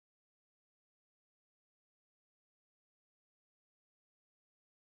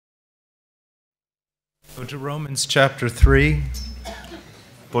Go to Romans chapter 3.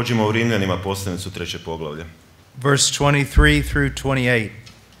 Pođimo u Rimljanima poslanicu 3. poglavlje. Verse 23 through 28.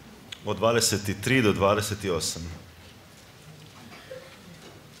 Od 23 do 28.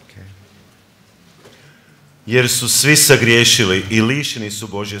 Okay. Jer su svi sagriješili i lišeni su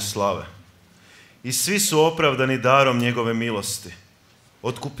Božje slave. I svi su opravdani darom njegove milosti,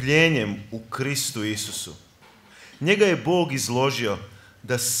 otkupljenjem u Kristu Isusu. Njega je Bog izložio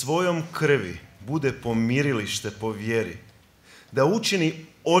da svojom krvi bude pomirilište po vjeri, da učini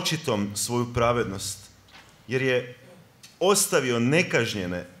očitom svoju pravednost, jer je ostavio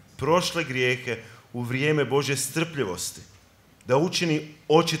nekažnjene prošle grijehe u vrijeme Božje strpljivosti, da učini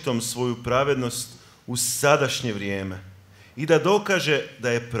očitom svoju pravednost u sadašnje vrijeme i da dokaže da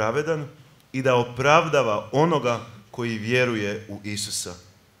je pravedan i da opravdava onoga koji vjeruje u Isusa.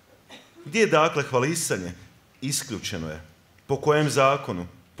 Gdje je dakle hvalisanje? Isključeno je. Po kojem zakonu?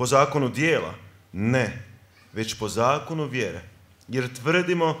 Po zakonu dijela? Ne, već po zakonu vjere. Jer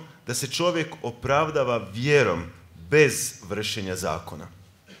tvrdimo da se čovjek opravdava vjerom bez vršenja zakona.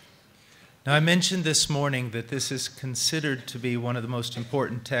 Now, I mentioned this morning that this is considered to be one of the most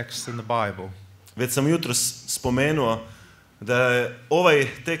important texts in the Bible. Već sam jutros spomenuo da je ovaj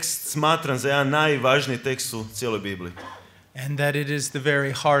tekst smatran za jedan najvažniji tekst u cijeloj Bibliji. And that it is the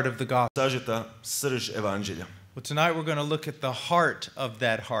very heart of the gospel. Sažeta srž evanđelja. Well, tonight we're going to look at the heart of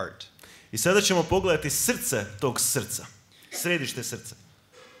that heart. I sada ćemo pogledati srce tog srca, središte srca.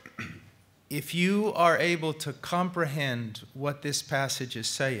 If you are able to comprehend what this passage is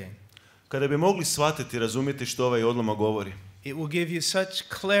saying, Kada bi mogli shvatiti, razumjeti što ovaj odlomak govori, it will give you such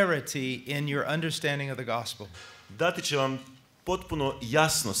clarity in your understanding of the gospel. dati će vam potpuno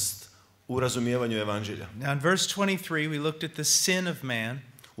jasnost u razumijevanju evanđelja. Now in verse 23 we looked at the sin of man.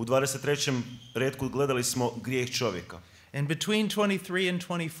 U 23. retku gledali smo grijeh čovjeka. And between 23 and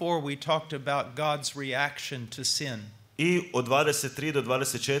 24 we talked about God's reaction to sin. I od 23 do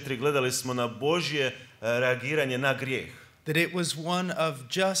 24 gledali smo na Božje reagiranje na grijeh. That it was one of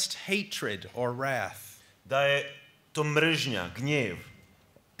just hatred or wrath. Da je to mržnja, gnjev.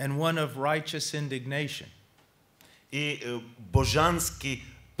 And one of righteous indignation. I božanski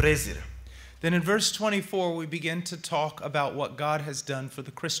prezir. Then in verse 24 we begin to talk about what God has done for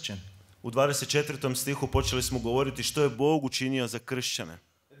the Christian. U 24. stihu počeli smo govoriti što je Bog učinio za kršćane.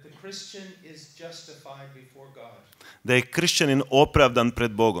 That the Christian is justified before God. Da je kršćanin opravdan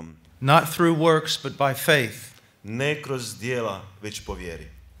pred Bogom. Not through works but by faith. Ne kroz djela, već po vjeri.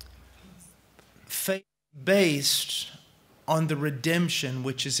 Faith based on the redemption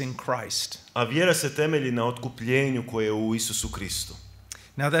which is in Christ. A vjera se temelji na otkupljenju koje je u Isusu Kristu.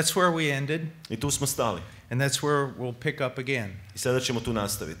 Now that's where we ended. I tu smo stali. And that's where we'll pick up again. I sada ćemo tu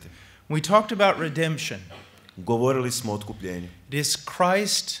nastaviti. We talked about redemption. Govorili smo o otkupljenju. It is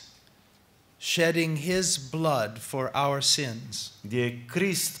Christ shedding his blood for our sins. Gdje je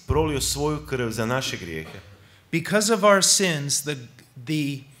Krist prolio svoju krv za naše grijehe. Because of our sins,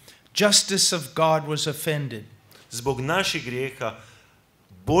 the justice of God was offended. Zbog naših grijeha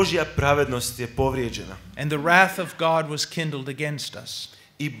Božja pravednost je povrijeđena. And the wrath of God was kindled against us.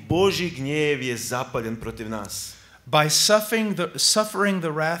 I Božji gnjev je zapaljen protiv nas. By suffering the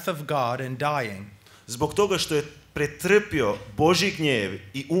wrath of God and dying, Zbog toga što je pretrpio Božji gnjev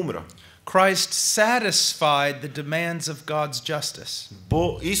i umro, Christ satisfied the demands of God's justice.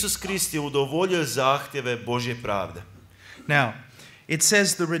 Isus Krist je udovoljio zahtjeve Božje pravde. Now, it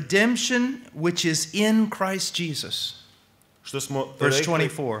says the redemption which is in Christ Jesus. Što smo Verse rekli,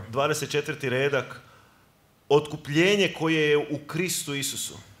 24. 24. redak, otkupljenje koje je u Kristu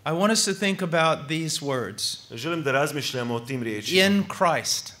Isusu. I want us to think about these words. Želim da razmišljamo o tim riječima. In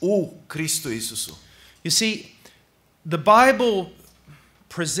Christ. U Kristu Isusu. You see, the Bible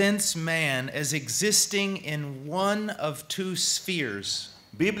presents man as existing in one of two spheres.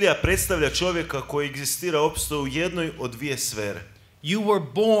 Biblija predstavlja čovjeka koji egzistira, opstoji u jednoj od dvije sfere. You were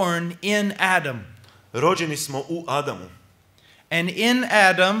born in Adam. Rođeni smo u Adamu. And in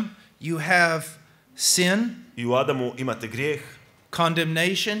Adam you have sin, I u Adamu imate grijeh,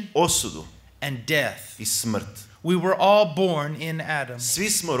 condemnation, osudu and death. i smrt. We were all born in Adam. Svi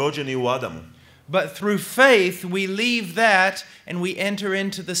smo rođeni u Adamu. But through faith we leave that and we enter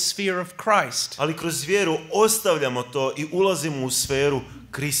into the sphere of Christ. Ali kroz vjeru ostavljamo to i ulazimo u sferu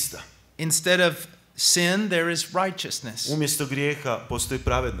Krista. Instead of sin there is righteousness. Umjesto grijeha postoji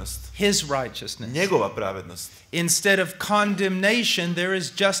pravednost. His righteousness. Njegova pravednost. Instead of condemnation there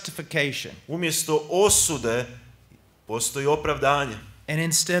is justification. Umjesto osude postoji opravdanje. And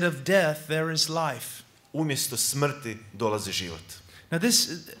instead of death there is life. Umjesto smrti dolazi život. Now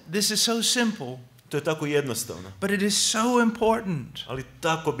this is so simple. To je tako jednostavno. But it is so important. Ali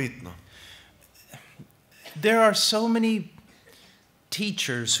tako bitno. There are so many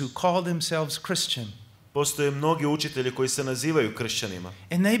teachers who call themselves Christian. Postoje mnogi učitelji koji se nazivaju kršćanima.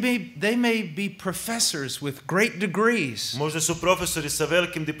 And they may be professors with great degrees. Možda su profesori sa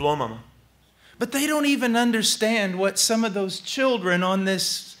velikim diplomama. But they don't even understand what some of those children on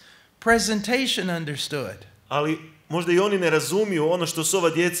this presentation understood. Ali možda i oni ne razumiju ono što su ova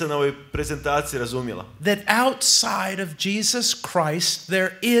djeca na ovoj prezentaciji razumjela. That outside of Jesus Christ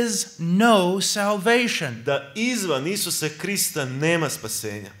there is no salvation. Da izvan Isusa Krista nema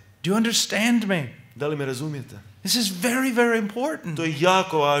spasenja. Do you understand me? Da li me razumijete? This is very, very important. To je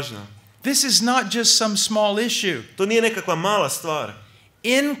jako važno. This is not just some small issue. To nije nekakva mala stvar.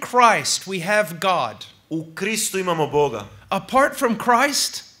 In Christ we have God. U Kristu imamo Boga. Apart from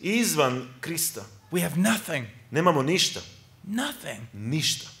Christ, Izvan Krista we have nothing. nemamo ništa. Nothing.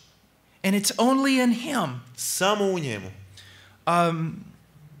 Ništa. And it's only in Him. Samo u njemu.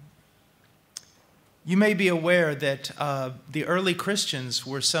 You may be aware that the early Christians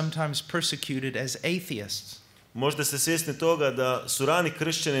were sometimes persecuted as atheists. Možda ste svjesni toga da su rani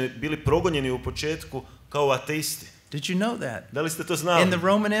kršćani bili progonjeni u početku kao ateisti. Did you know that? Da li ste to znali? In the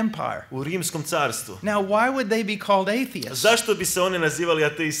Roman Empire. U Rimskom carstvu. Now, why would they be called atheists? Zašto bi se oni nazivali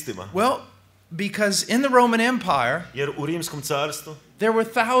ateistima? Well, because in the Roman Empire, Jer u Rimskom carstvu there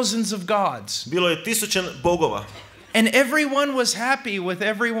were thousands of gods. bilo je 1000 bogova. And everyone was happy with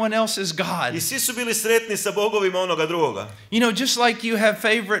everyone else's God. I svi su bili sretni sa bogovima onoga drugoga. You know, just like you have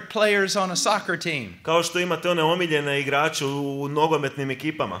favorite players on a soccer team. Kao što imate one omiljene igrače u nogometnim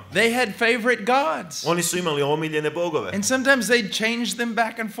ekipama. They had favorite gods. Oni su imali omiljene bogove. And sometimes they'd change them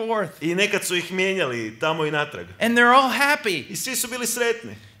back and forth. I nekad su ih mijenjali tamo i natrag. And they're all happy. I svi su bili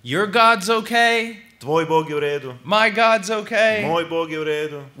sretni. Your God's okay. Tvoj Bog je u redu. My God's okay. Moj Bog je u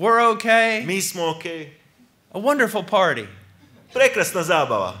redu. We're okay. Mi smo okej. A wonderful party. Prekrasna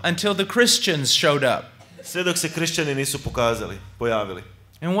zabava. Until the Christians showed up. Sve dok se kršćani nisu pojavili.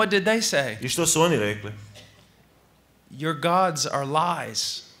 And what did they say? I što su oni rekli? Your gods are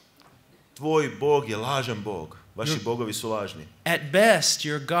lies. Tvoj Bog je lažan Bog. Vaši bogovi su lažni. At best,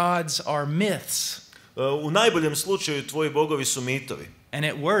 your gods are myths. U najboljem slučaju tvoji bogovi su mitovi. And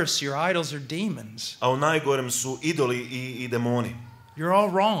at worst, your idols are demons. A u najgorem su idoli i demoni. You're all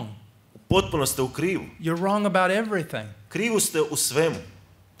wrong. Potpuno ste u krivu. You're wrong about everything. Krivu ste u svemu.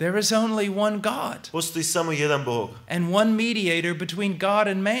 There is only one God. Postoji samo jedan Bog. And one mediator between God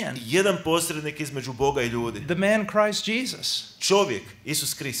and man. Jedan posrednik između Boga i ljudi. The man Christ Jesus. Čovjek,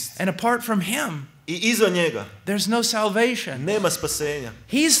 Isus Krist. And apart from Him, I izvan njega there's no salvation. nema spasenja.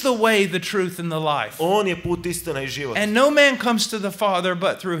 He's the way, the truth, and the life. On je put, istina i život. And no man comes to the Father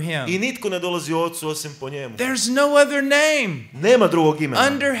but through Him. I nitko ne dolazi Otcu osim po njemu. There's no other name Nema drugog imena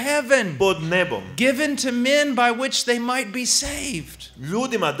under heaven pod nebom given to men by which they might be saved.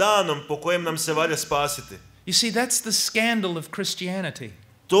 ljudima danom po kojem nam se valja spasiti. You see, that's the scandal of Christianity.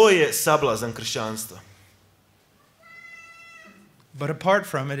 To je sablazan kršćanstva. But apart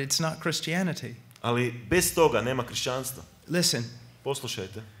from it, it's not Christianity. Ali bez toga nema kršćanstva. Listen.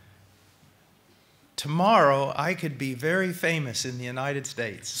 Poslušajte. Tomorrow I could be very famous in the United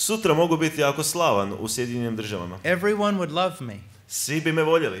States. Sutra mogu biti jako slavan u Sjedinjenim državama. Everyone would love me. Svi bi me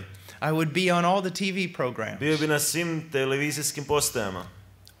voljeli. I would be on all the TV programs. Bio bi na svim televizijskim postajama.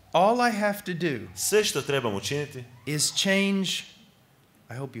 All I have to do Sve što trebam učiniti is change,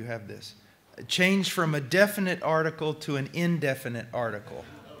 I hope you have this, change from a definite article to an indefinite article.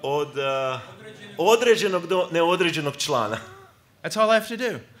 Od određenog do neodređenog člana. That's all I have to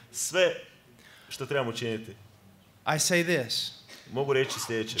do. Sve što trebam učiniti. I say this. Mogu reći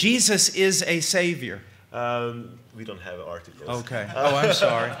sljedeće. Jesus is a savior. We don't have articles. Okay. Oh, I'm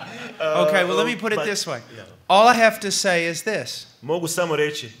sorry. Okay, well, let me put it this way. All I have to say is this. Mogu samo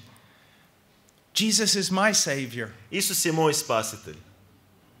reći. Jesus is my savior. Isus je moj spasitelj.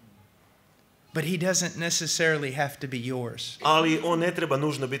 But he doesn't necessarily have to be yours. Ali on ne treba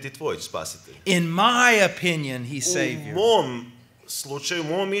nužno biti tvoj spasitelj. In my opinion, he's savior. U mom slučaju, u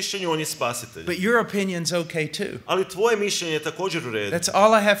mom mišljenju, on je spasitelj. But your opinion's okay too. Ali tvoje mišljenje je također u redu. That's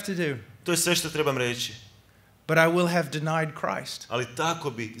all I have to do. To je sve što trebam reći. But I will have denied Christ. Ali tako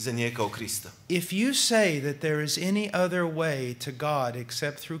bi zanijekao Krista. If you say that there is any other way to God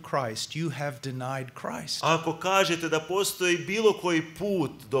except through Christ, you have denied Christ. Ako kažete da postoji bilo koji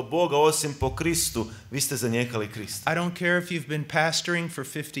put do Boga osim po Kristu, vi ste zanijekali Krista. I don't care if you've been pastoring for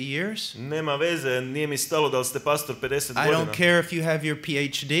 50 years. Nema veze, nije mi stalo da li ste pastor 50 godina. I don't care if you have your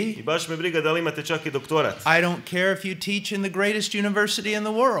PhD. I baš me briga da li imate čak i doktorat. I don't care if you teach in the greatest university in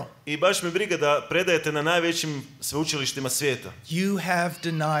the world. I baš me briga da predajete na najvećim sveučilištima svijeta. You have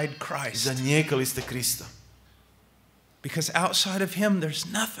denied Christ. Zanijekali ste Krista. Because outside of him there's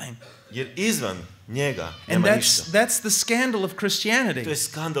nothing. Jer izvan njega And nema ništa. that's the scandal of To Christianity. je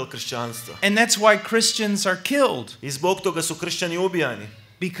skandal kršćanstva. And that's why Christians are killed. I zbog toga su kršćani ubijani.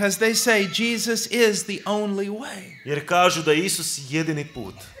 Because they say Jesus is the only way. Jer kažu da je Isus jedini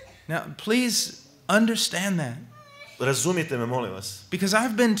put. Now, please understand that. Razumite me, molim vas. Because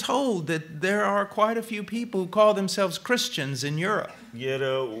I've been told that there are quite a few people who call themselves Christians in Europe. Jer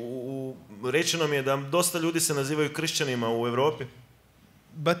rečeno mi je da dosta ljudi se nazivaju kršćanima u Europi,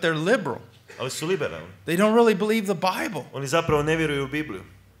 But they're liberal. ali su liberalni. They don't really believe the Bible. Oni zapravo ne vjeruju u Bibliju.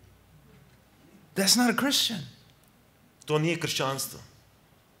 That's not a Christian. To nije kršćanstvo.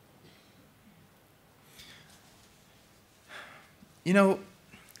 You know,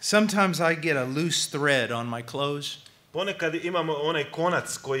 sometimes I get a loose thread on my clothes. Ponekad imam onaj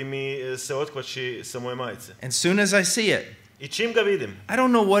konac koji mi se otkvači sa moje majice. And soon as I see it, I čim ga vidim, I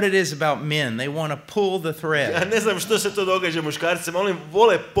don't know what it is about men. They want to pull the ja thread. ne znam što se to događa muškarcima, oni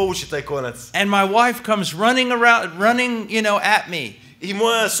vole povući taj konac. And my wife comes running, at me I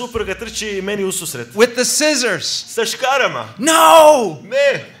moja supruga trči meni u susret. with the scissors. Sa škarama. No!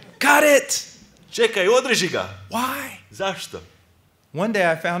 Ne! Cut it! Čekaj, odreži ga. Why? Zašto? One day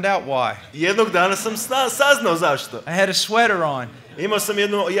I found out why. Jednog dana sam saznao zašto. I had a sweater on Imao sam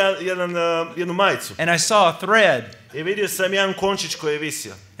jednu majicu. and I saw a thread I vidio sam jedan končić koji je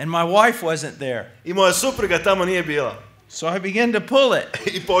visio. and my wife wasn't there. I moja supruga tamo nije bila. So I began to pull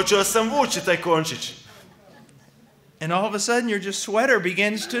it. I počeo sam vući taj končić. And all of a sudden your just sweater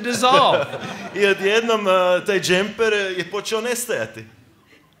begins to dissolve. I odjednom taj džemper je počeo nestajati.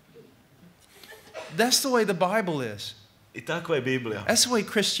 That's the way the Bible is. I takva je Biblija. That's the way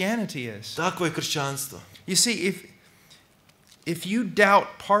Christianity is. Takvo je kršćanstvo. You see, if you doubt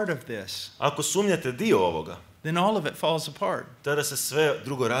part of this, Ako sumnjate dio ovoga, then all of it falls apart. tada se sve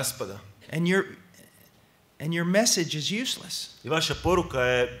drugo raspada. And your message is useless. I vaša poruka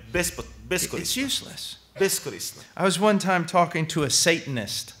je It's beskorisna. useless. Beskorisna. I was one time talking to a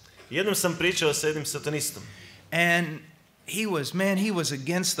Satanist, Jednom sam pričao sa jednim satanistom. and he was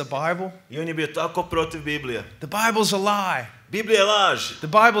against the Bible. I on je bio tako protiv Biblije. The Bible's a lie. Biblija je laž. The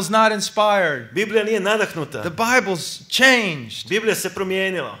Bible's not inspired. Biblija nije nadahnuta. The Bible's changed. Biblija se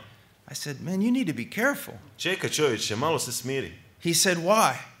promijenila. I said, man, you need to be careful. Čekaj čovječe, malo se smiri. He said,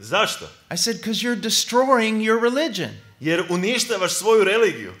 why? Zašto? I said, because you're destroying your religion. Jer uništavaš svoju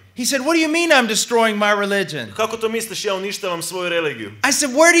religiju. He said, what do you mean I'm destroying my religion? Kako to misliš ja uništavam svoju religiju? I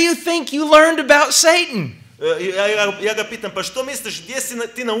said, where do you think you learned about Satan? Ja ga pitam, pa što misliš, gdje si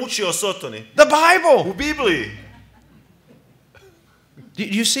ti naučio o Sotoni? The Bible. U Bibliji.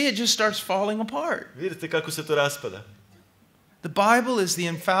 You see, it just starts falling apart. Vidite kako se to raspada. The Bible is the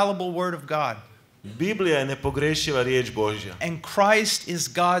infallible word of God. Biblija je nepogrešiva riječ Božja. And Christ is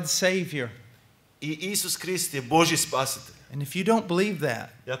God's Savior. I Isus Krist je Božji spasitelj. And if you don't believe that,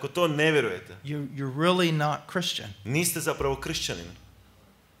 I ako to ne vjerujete, you're really not Christian. niste zapravo kršćanin.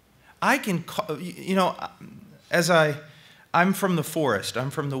 I can, I'm from the forest,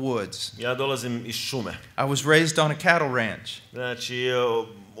 I'm from the woods. Ja dolazim iz šume. I was raised on a cattle ranch. Znači,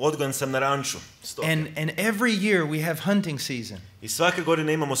 odgojen sam na ranču. Stoke. And every year we have hunting season. I svake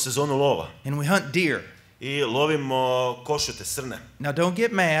godine imamo sezonu lova. And we hunt deer. I lovimo košute, srne. Now don't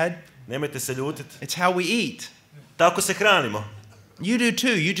get mad. Nemojte se ljutiti. It's how we eat. Tako se hranimo. You do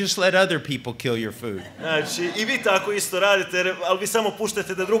too. You just let other people kill your food. Znači, i vi tako isto radite, ali vi samo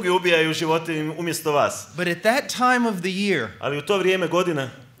puštate da drugi ubijaju živote umjesto vas. But at that time of the year, Ali u to vrijeme godine,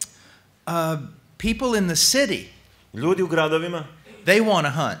 people in the city, ljudi u gradovima, they want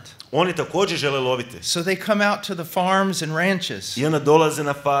to hunt. oni također žele loviti. So they come out to the farms and ranches. I onda dolaze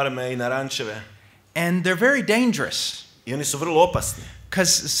na farme i na rančeve. And they're very dangerous. I oni su vrlo opasni.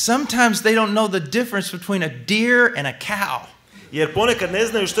 Because sometimes they don't know the difference between a deer and a cow. Jer ponekad ne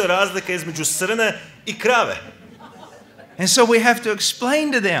znaju što je razlika između srne i krave. And so we have to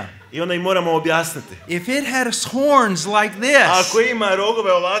explain to them. I onda im moramo objasniti. If it had horns like this, Ako ima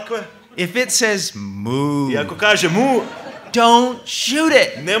rogove ovakve, if it says moo, i ako kaže mu, don't shoot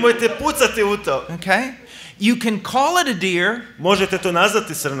it. nemojte pucati u to. Okay? You can call it a deer, Možete to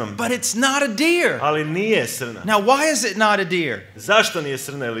nazvati srnom, but it's not a deer. ali nije srna. Now, why is it not a deer? Zašto nije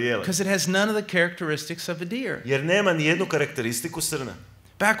srna ili jele? Because it has none of the characteristics of a deer. Jer nema ni jednu karakteristiku srna.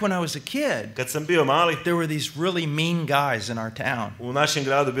 Back when I was a kid, Kad sam bio mali, there were these really mean guys in our town. u našem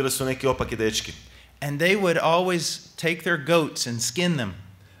gradu bili su neki opaki dečki. And they would always take their goats and skin them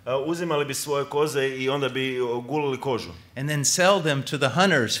Uzimali bi svoje koze i onda bi gulili kožu. and then sell them to the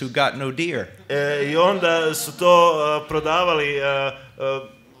hunters who got no deer. I onda su to prodavali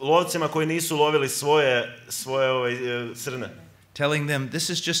lovcima koji nisu lovili svoje srne. Telling them, this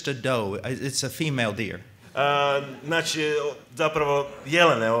is just a doe, it's a female deer. Znači, zapravo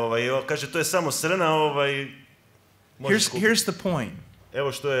jelene, kaže to je samo srna, Here's the point.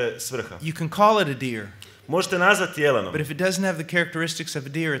 Evo što je svrha. You can call it a deer. Možete nazvati jelenom. But if it doesn't have the characteristics of a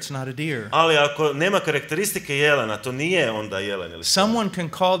deer, it's not a deer. Ali ako nema karakteristike jelena, to nije onda jelen ili Someone can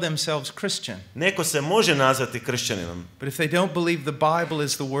call themselves Christian. Neko se može nazvati kršćaninom. But if they don't believe the Bible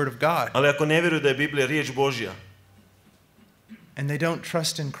is the word of God. Ali ako ne vjeruju da je Biblija riječ Božja. And they don't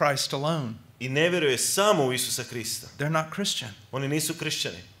trust in Christ alone. I ne vjeruje samo u Isusa Krista. They're not Christian. Oni nisu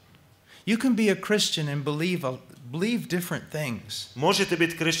kršćani. You can be a Christian and believe different things. Možete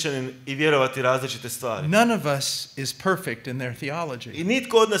biti kršćanin i vjerovati različite stvari. None of us is perfect in their theology. I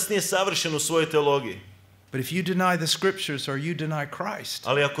nitko od nas nije savršen u svojoj teologiji. But if you deny the scriptures or you deny Christ,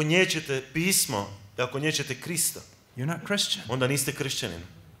 ali ako nječete pismo, ako nječete Krista, you're not Christian. onda niste kršćanin.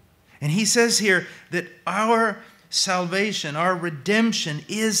 And he says here that our salvation, our redemption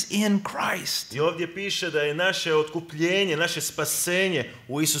is in Christ. I ovdje piše da je naše otkupljenje, naše spasenje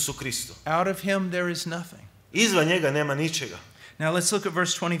u Isusu Kristu. Out of him there is nothing. Izvan njega nema ničega. Now let's look at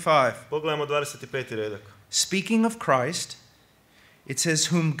verse 25. Pogledajmo 25. redak. Speaking of Christ, it says,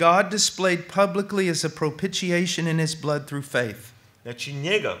 whom God displayed publicly as a propitiation in his blood through faith. Znači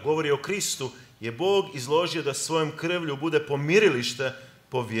njega, govori o Kristu, je Bog izložio da svojom krvlju bude pomirilište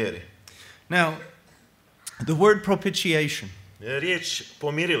po vjeri. Now, the word propitiation, riječ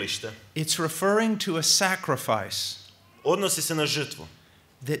pomirilište, it's referring to a sacrifice odnosi se na žrtvu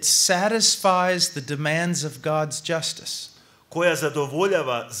that satisfies the demands of God's justice koja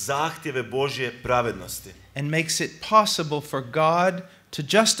zadovoljava zahtjeve Božje pravednosti and makes it possible for God to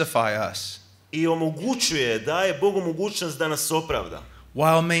justify us i omogućuje, daje Bogu mogućnost da nas opravda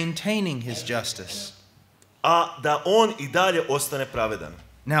while maintaining his justice. A da on i dalje ostane pravedan.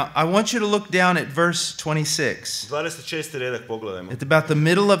 Now, I want you to look down at verse 26. 26. redak pogledajmo. At about the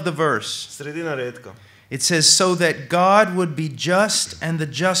middle of the verse. Sredina redka. It says, so that God would be just and the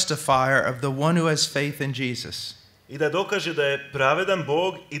justifier of the one who has faith in Jesus. I da dokaže da je pravedan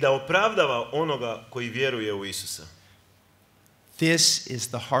Bog i da opravdava onoga koji vjeruje u Isusa. This is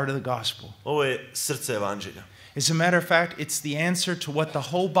the heart of the gospel. Ovo je srce evanđelja. As a matter of fact, it's the answer to what the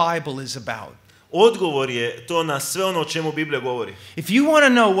whole Bible is about. Odgovor je to na sve ono o čemu Biblija govori. If you want to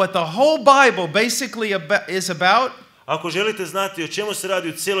know what the whole Bible basically is about, ako želite znati o čemu se radi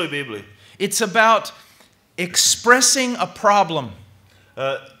u cijeloj Bibliji, it's about expressing a problem.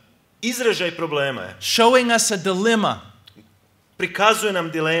 Izražaj problema je. Showing us a dilemma. Prikazuje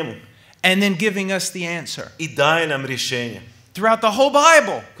nam dilemu. And then giving us the answer. I daje nam rješenje. Throughout the whole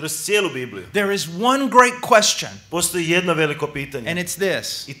Bible, kroz cijelu Bibliju, there is one great question. Postoji jedno veliko pitanje. And it's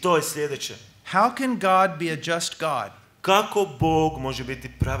this. I to je sljedeće. How can God be a just God? Kako Bog može biti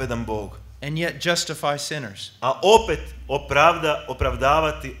pravedan Bog? And yet justify sinners. A opet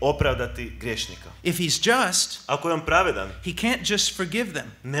opravdati griješnika. If he's just, ako je on pravedan, he can't just forgive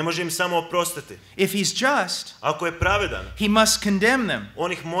them. Ne može im samo oprostiti. If he's just, ako je pravedan, he must condemn them.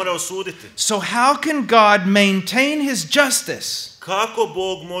 On ih mora osuditi. So how can God maintain his justice? Kako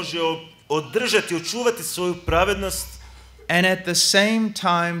Bog može održati, očuvati svoju pravednost? And at the same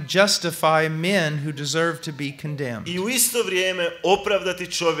time justify men who deserve to be condemned. I u isto vrijeme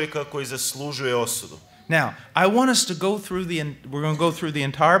opravdati čovjeka koji zaslužuje osudu. Now, I want us to go through we're going to go through the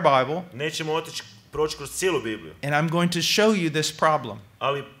entire Bible. Nećemo proći kroz cijelu Bibliju. And I'm going to show you this problem.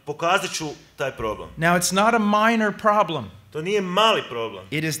 Ali pokazat ću taj problem. Now, it's not a minor problem. To nije mali problem.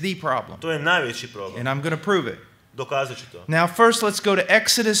 It is the problem. To je najveći problem. And I'm going to prove it. Dokazat ću to. Now, first let's go to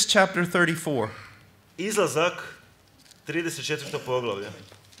Exodus chapter 34. Izlazak 34. poglavlje.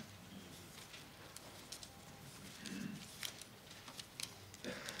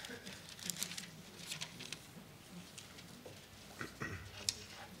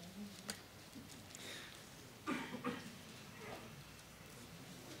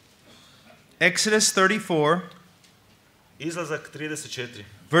 Exodus 34. Izlazak 34.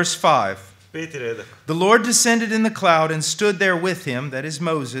 Verse 5. 5. redak. The Lord descended in the cloud and stood there with him, that is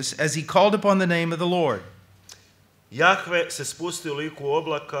Moses, as he called upon the name of the Lord. Jahve se spusti u liku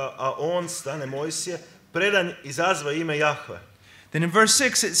oblaka, a on, stane Mojsije, predan izazva ime Jahve. Then in verse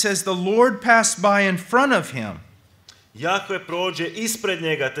 6 it says, the Lord passed by in front of him. Jahve prođe ispred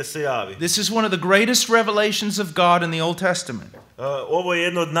njega te se javi. This is one of the greatest revelations of God in the Old Testament. Ovo je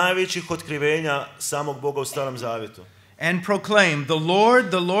jedno od najvećih otkrivenja samog Boga u Starom Zavjetu. And proclaim,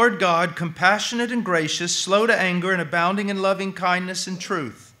 the Lord God, compassionate and gracious, slow to anger and abounding in loving kindness and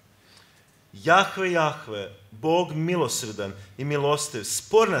truth. Jahve, Jahve, Bog milosrdan i milostiv,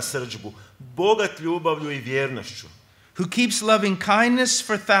 spor na srdžbu, bogat ljubavlju i vjernošću. Who keeps loving kindness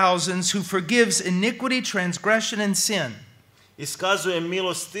for thousands, who forgives iniquity, transgression and sin. iskazuje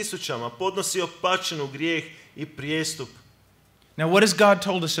milost tisućama, podnosi opačinu grijeh i prijestup. Now, what has God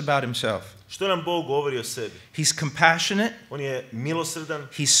told us about himself? Što nam Bog govori o sebi? He's compassionate. On je milosrdan,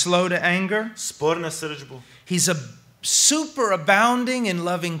 He's slow to anger. spor na srdžbu. He's super abounding in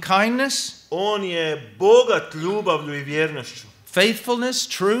loving kindness, On je bogat ljubavlju i vjernošću, faithfulness,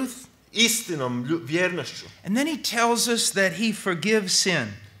 truth. istinom, vjernošću. And then he tells us that he forgives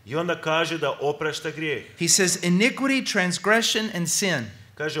sin. I onda kaže da oprašta grijeh. He says iniquity, transgression, and sin.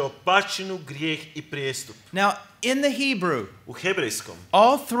 Kaže opačinu, grijeh i prijestup. Now, in the Hebrew, U hebrejskom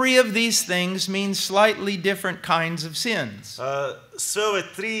all three of these things mean slightly different kinds of sins. sve ove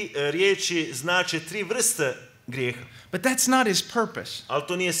tri riječi znače tri vrste grijeha. But that's not his purpose. Ali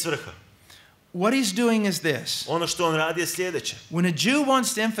to nije svrha. What he's doing is this. Ono što on radi je sljedeće. When a Jew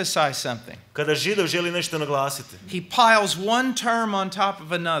wants to emphasize something, Kada Židov želi nešto naglasiti, he piles one term on top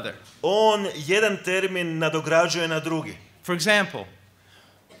of another. on jedan termin nadograđuje na drugi. For example,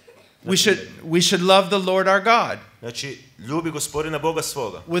 we should love the Lord our God Znači, ljubi Gospodina Boga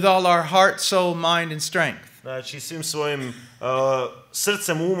svoga. with all our heart, soul, mind, and strength. Znači, svim svojim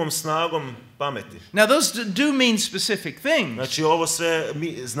srcem, umom, snagom, pameti. Now, those do mean specific things. Znači, ovo sve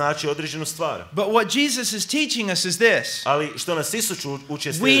znači određenu stvar. But what Jesus is teaching us is this. Ali što nas Isus uči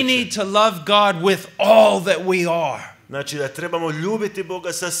je We sljedeće. need to love God with all that we are. Znači, da trebamo ljubiti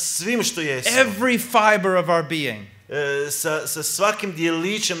Boga sa svim što jesmo. Every fiber of our being. Sa svakim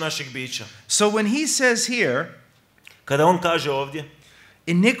dijelićem našeg bića. So when he says here, Kada on kaže ovdje,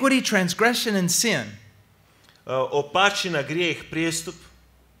 iniquity, transgression, and sin, opačina, grijeh, prijestup,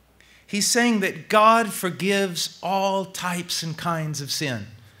 he's saying that God forgives all types and kinds of sin.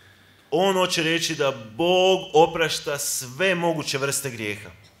 on hoće reći da Bog oprašta sve moguće vrste grijeha.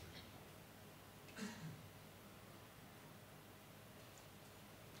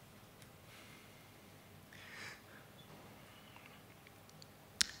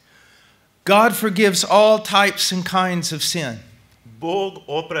 God forgives all types and kinds of sin. Bog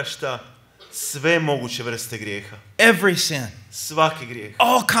oprašta sve moguće vrste grijeha. Every sin. Svaki grijeh.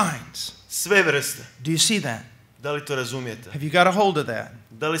 All kinds. Sve vrste. Do you see that? Da li to razumijete? Have you got a hold of that?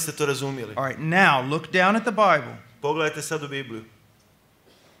 Da li ste to razumjeli? All right, now look down at the Bible. Pogledajte sad u Bibliju.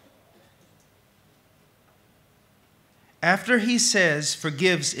 After he says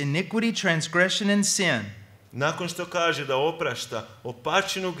forgives iniquity, transgression, and sin, Nakon što kaže da oprašta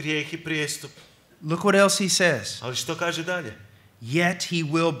opačinu, grijeh i prijestup. look what else he says. Ali što kaže dalje? Yet he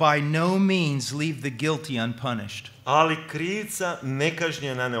will by no means leave the guilty unpunished. Ali krivca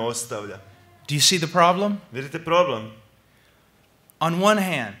nekažnjena ne ostavlja. Do you see the problem? Vidite problem? On one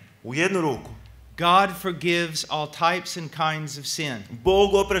hand, U jednu ruku God forgives all types and kinds of sin.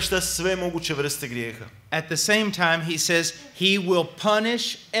 Bog oprašta sve moguće vrste grijeha. At the same time, he says he will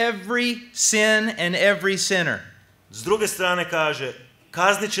punish every sin and every sinner. S druge strane kaže,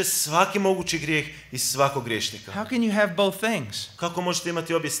 kaznit će svaki mogući grijeh i svakog griješnika. How can you have both things? Kako možete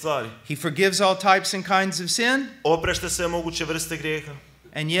imati obje stvari? He forgives all types and kinds of sin, Oprašta sve moguće vrste grijeha,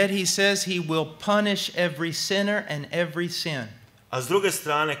 and yet he says he will punish every sinner and every sin. a s druge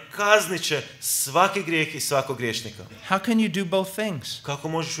strane kaznit će svaki grijeh i svakog griješnika. How can you do both things? Kako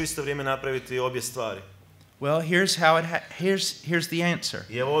možeš u isto vrijeme napraviti obje stvari? Well, here's the answer.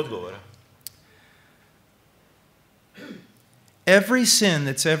 I evo odgovora. Every sin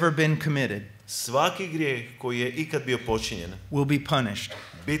that's ever been committed Svaki grijeh koji je ikad bio počinjen will be punished.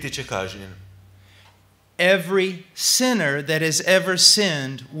 biti će kažnjen. Every sinner that has ever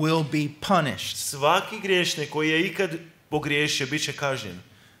sinned will be punished. Svaki griješnik koji je ikad pogriješio bit će kažnjen.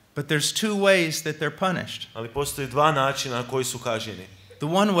 But there's two ways that they're punished. Ali postoji dva načina na koji su kažnjeni. The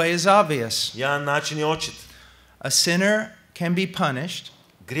one way is obvious. Jedan način je očit. A sinner can be punished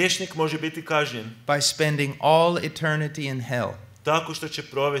Griješnik može biti kažnjen by spending all eternity in hell. tako što će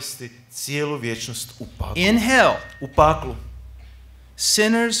provesti cijelu vječnost u paklu. In hell, U paklu.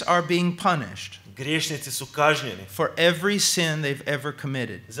 sinners are being punished Griješnici su kažnjeni for every sin they've ever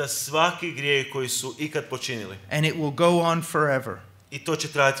committed. za svaki grijeh koji su ikad počinili. And it will go on forever. I to će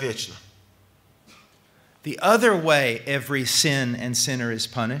trajati vječno. The other way every sin and sinner is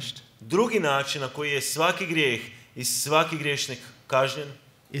punished Drugi način na koji je svaki grijeh i svaki griješnik kažnjen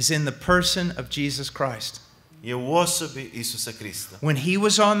is in the person of Jesus Christ. je u osobi Isusa Krista. When he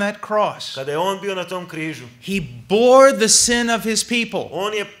was on that cross, Kada je on bio na tom križu, he bore the sin of his people.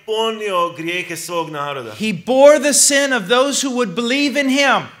 on je ponio grijehe svog naroda. He bore the sin of those who would believe in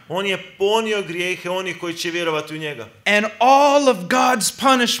him. On je ponio grijehe onih koji će vjerovati u njega. And all of God's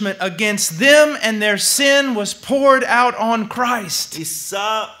punishment against them and their sin was poured out on Christ. I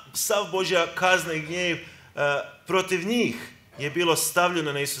sav Božja kazna i gnjev protiv njih je bilo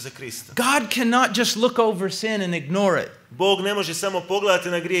stavljeno na Isusa Krista. God cannot just look over sin and ignore it. Bog ne može samo pogledati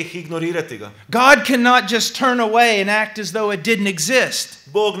na grijeh i ignorirati ga. God cannot just turn away and act as though it didn't exist.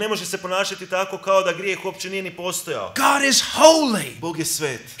 Bog ne može se ponašati tako kao da grijeh uopće nije ni postojao. God is holy. Bog je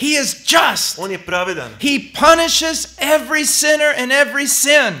svet. He is just. On je pravedan. He punishes every sinner and every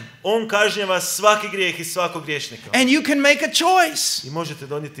sin. On kažnjava svaki grijeh i svakog griješnika. And you can make a choice. I možete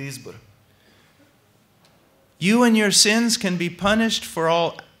donijeti izbor. You and your sins can be punished for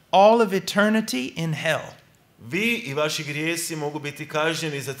all of eternity in hell. Vi i vaši grijesi mogu biti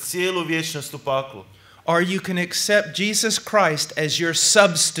kažnjeni za cijelu vječnost u paklu. Or you can accept Jesus Christ as your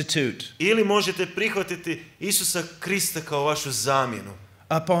substitute. Ili možete prihvatiti Isusa Krista kao vašu zamjenu.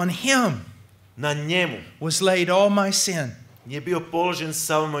 Upon him Na njemu was laid all my sin. je bio položen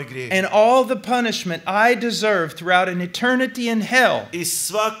sav moj grijeh. And all the punishment I deserve throughout an eternity in hell I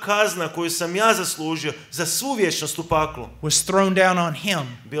sva kazna koju sam ja zaslužio za svu vječnost u paklu was thrown down on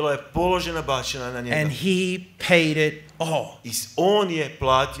him. bila je položena, bačena na njega. And he paid it all. I on je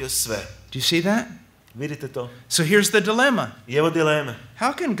platio sve. Do you see that? Vidite to? So here's the dilemma. I evo dileme.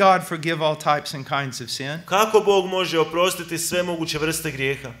 How can God forgive all types and kinds of sin? Kako Bog može oprostiti sve moguće vrste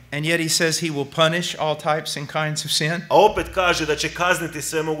grijeha? And yet he says he will punish all types and kinds of sin? A opet kaže da će kazniti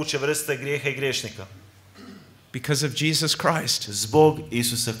sve moguće vrste grijeha i griješnika. Because of Jesus Christ, Zbog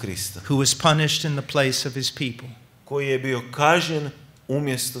Isusa Krista, who was punished in the place of his people. koji je bio kažnjen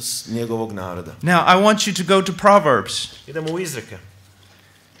umjesto njegovog naroda. Now, I want you to go to Proverbs. Idemo u izreke.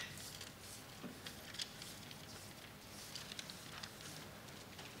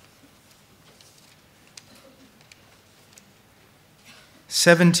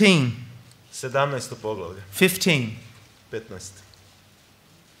 Seventeen, 17. poglavlje. 15. 15.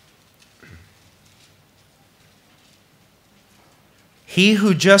 He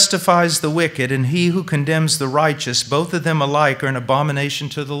who justifies the wicked and he who condemns the righteous, both of them alike are an abomination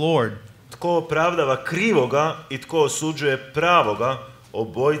to the Lord. Tko opravdava krivoga i tko osuđuje pravoga,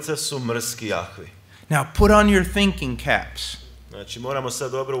 obojica su mrski Jahvi. Now put on your thinking caps. Znači, moramo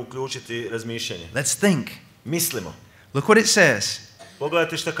sad dobro uključiti razmišljanje. Let's think. Mislimo. Look what it says.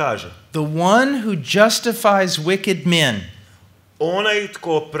 Pogledajte šta kaže. The one who justifies wicked men Onaj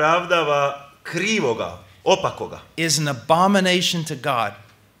tko opravdava krivoga, opakoga, is an abomination to God.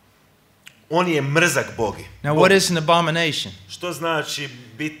 on je mrzak Bogi. Now what is an abomination? Što znači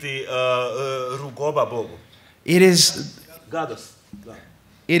biti rugoba Bogu? It is Gadost. Da.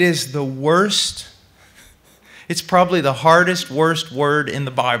 It is the worst. It's probably the hardest, worst word in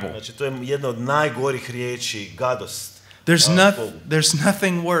the Bible. Znači, to je jedna od najgorih riječi, gadost. There's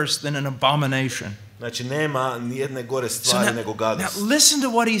nothing worse than an abomination. Znači, nema nijedne gore stvari nego gadost. Now listen to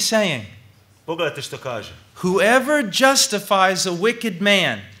what he's saying. Pogledajte što kaže. Whoever justifies a wicked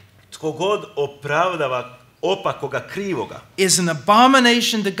man Tko god opravdava opakoga, krivoga, is an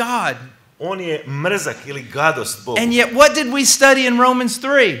abomination to God. on je mrzak ili gadost Bogu. And yet what did we study in Romans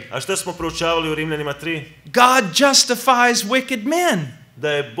 3? A što smo proučavali u Rimljanima 3? God justifies wicked men.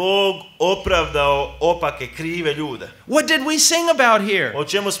 Da je Bog opravdao opake, krive ljude. What did we sing about here? O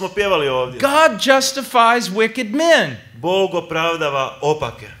čemu smo pjevali ovdje? God justifies wicked men. Bog opravdava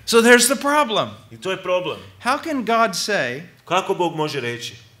opake. So there's the problem. I to je problem. How can God say Kako Bog može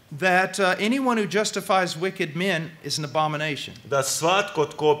reći that anyone who justifies wicked men is an abomination? da svatko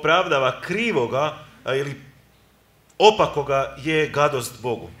tko opravdava krivoga ili opakoga je gadost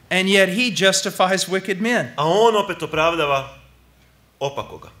Bogu? And yet he justifies wicked men. A on opet opravdava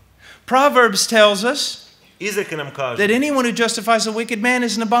opakoga. Proverbs tells us Izreke nam kažu that anyone who justifies a wicked man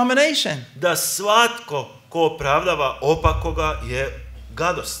is an abomination. da svatko ko opravdava opakoga je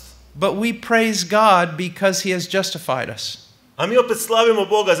gadost. But we praise God because he has justified us. A mi opet slavimo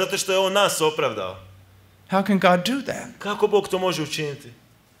Boga zato što je on nas opravdao. How can God do that? Kako Bog to može učiniti?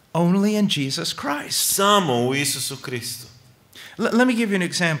 Only in Jesus Christ. Samo u Isusu Kristu. Let me give you an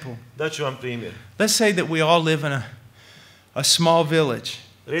example. Daću vam primjer. Let's say that we all live in a small village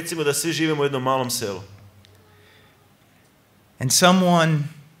Recimo da svi živimo u jednom malom selu and someone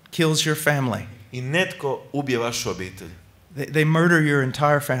kills your family. i netko ubije vašu obitelj. They murder your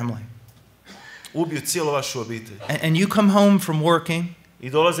entire family. Ubiju cijelu vašu obitelj. And you come home from working I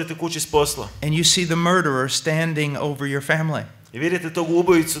dolazite kući s posla and you see the murderer standing over your family. i vidite tog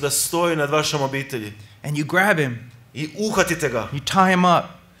ubojicu da stoji nad vašom obitelji And you grab him, i uhvatite ga, you tie him up,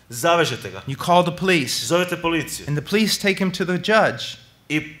 zavežete ga, you call the police, zovete policiju and the police take him to the judge.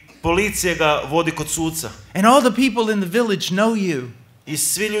 i policija ga vodi kod suca. And all the people in the village know you. I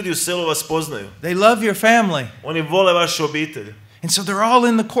svi ljudi u selu vas poznaju. They love your family. Oni vole vašu obitelj. And so they're all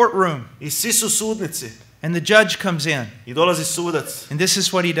in the courtroom. I svi su sudnici. And the judge comes in. I dolazi sudac. And this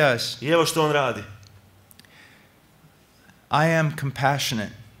is what he does. I evo što on radi. I am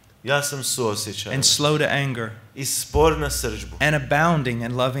compassionate. Ja sam suosjećajan. and slow to anger I spor na srdžbu. and abounding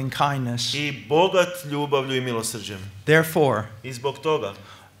in loving kindness. I bogat ljubavlju i milosrđem. Therefore, I zbog toga,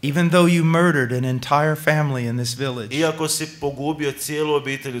 even though you murdered an entire family in this village, iako si pogubio cijelu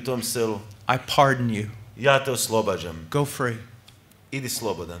obitelj u tom selu, I pardon you. ja te oslobađam. Go free. Idi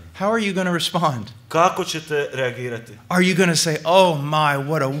slobodan. How are you going to respond? Kako ćete reagirati? Are you going to say, "Oh my,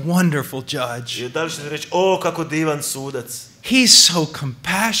 what a wonderful judge. Da li ćete reći, o, kako divan sudac. He's so On je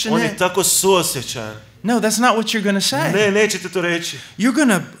compassionate"? tako suosjećajan. No, that's not what you're going to say. Ne, nećete to reći.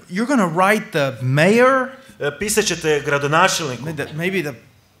 You're going to write the mayor, Pisat ćete gradonačelniku. maybe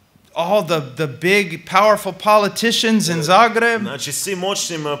all the big powerful politicians in Zagreb. Znači, svim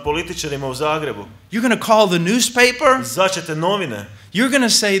moćnim političarima u Zagrebu. You're going to call the newspaper. Zvaćete novine. You're going to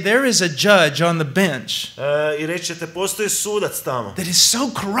say there is a judge on the bench I reći ćete, postoji sudac tamo that is so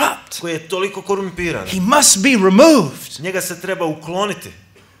corrupt. koji je toliko korumpiran. He must be removed. Njega se treba ukloniti.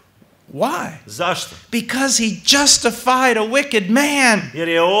 Why? Zašto? Because he justified a wicked man. Jer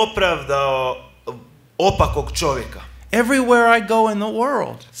je opravdao opakog čovjeka. Everywhere I go in the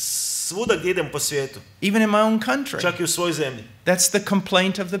world, Svuda gdje idem po svijetu, even in my own country, čak i u svojoj zemlji, that's the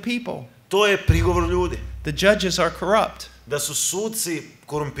complaint of the people. to je prigovor ljudi. The judges are corrupt. Da su suci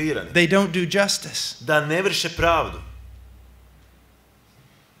korumpirani. They don't do justice. Da ne vrše pravdu.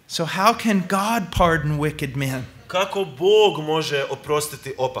 So how can God pardon wicked men? Kako Bog može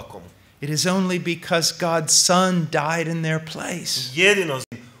oprostiti opakomu? It is only because God's Son died in their place. Jedino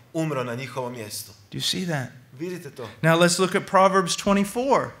umro na njihovom mjestu. Do you see that? Vidite to? Now let's look at Proverbs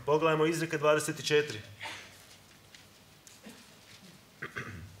 24. Pogledajmo Izreke 24.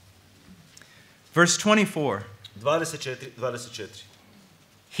 Verse 24. 24.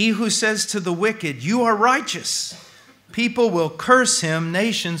 He who says to the wicked, "You are righteous," people will curse him,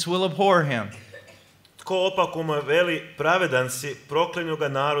 nations will abhor him. Tko opakomu veli pravedan si, proklinju ga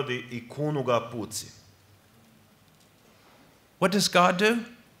narodi i kunu ga puci. What does God do?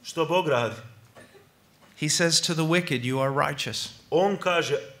 Što Bog radi? He says to the wicked, "You are righteous." On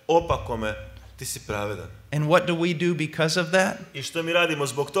kaže opakome, ti si pravedan. And what do we do because of that? I što mi radimo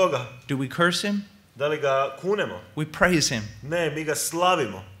zbog toga? Do we curse him? Da li ga kunemo? We praise him. Ne, mi ga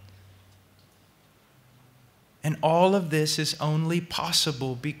slavimo. And all of this is only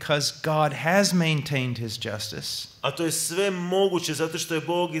possible because God has maintained his justice, A to je sve moguće zato što je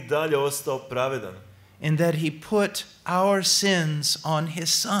Bog i dalje ostao pravedan. and that he put our sins on his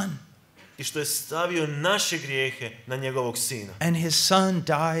Son. I što je stavio naše grijehe na njegovog sina. And his Son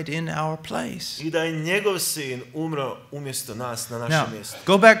died in our place. I da je njegov sin umro umjesto nas na Now, našem mjestu.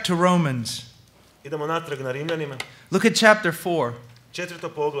 go back to Romans. Idemo natrag na Rimljanima. Look at chapter 4, 4.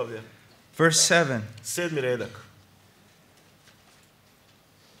 poglavlje, verse 7. 7. redak.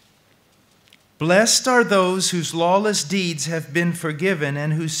 Blessed are those whose lawless deeds have been forgiven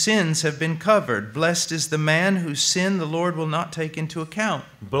and whose sins have been covered. Blessed is the man whose sin the Lord will not take into account.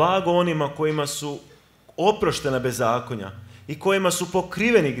 Blago onima kojima su oproštena bezakonja i kojima su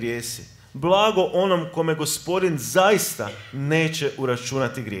pokriveni grijesi. Blago onom kome Gospodin zaista neće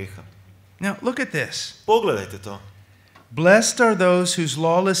uračunati grijeha. Now, look at this. Pogledajte to. Blessed are those whose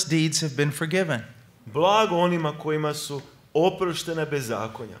lawless deeds have been forgiven. Blago onima kojima su oproštena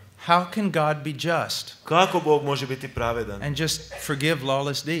bezakonja. How can God be just Kako Bog može biti pravedan and just forgive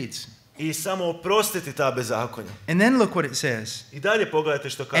lawless deeds? i samo oprostiti ta bezakonja? And then look what it says. I dalje pogledajte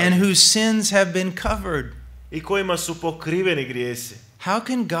što And kaže. whose sins have been covered. I kojima su pokriveni grijesi. How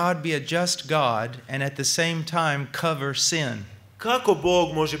can God be a just God and at the same time cover sin? Kako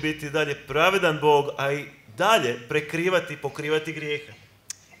Bog može biti dalje pravedan Bog, a i dalje pokrivati grijehe?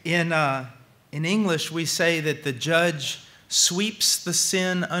 In English we say that the judge sweeps the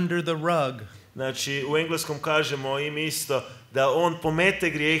sin under the rug. Znači, u engleskom kažemo im isto da on pomete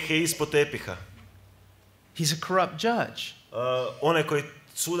grijehe ispod tepiha. He's a corrupt judge.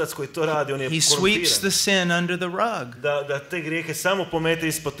 Sudac koji to radi, on je He sweeps the korumpiran. sin under the rug. Da te grijehe samo pomete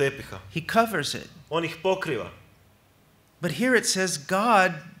ispod tepiha. He covers it. On ih pokriva. But here it says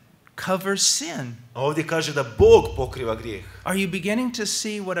God covers sin. A ovdje kaže da Bog pokriva grijeh. Are you beginning to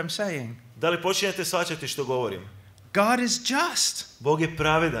see what I'm saying? Da li počinjete shvaćati što govorim? God is just. Bog je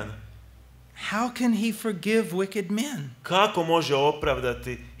pravedan. How can he forgive wicked men? Kako može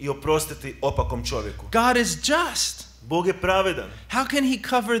opravdati i oprostiti opakom čovjeku? God is just. Bog je pravedan. How can he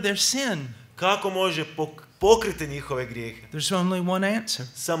cover their sin? Kako može pokriti njihove grijehe? There's only one answer.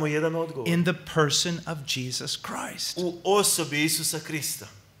 Samo jedan odgovor. In the person of Jesus Christ. U osobi Isusa Krista.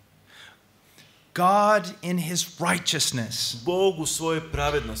 God in his righteousness. Bog u svojoj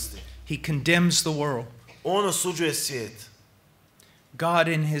pravednosti. He condemns the world. On osuđuje svijet. God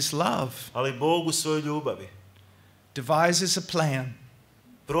in his love Ali Bog u svojoj ljubavi devises a plan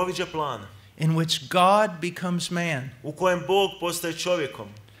proviđa plan in which God becomes man. u kojem Bog postaje čovjekom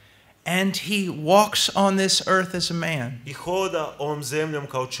And he walks on this earth as a man, i hoda ovom zemljom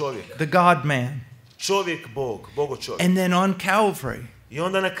kao čovjek. the God man. Čovjek Bog, Bogo čovjek. And then on Calvary, I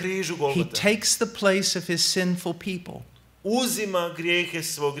onda na križu he Golgota takes the place of his sinful people. uzima grijehe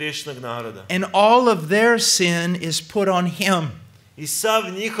svog griješnog naroda. And all of their sin is put on him. I sav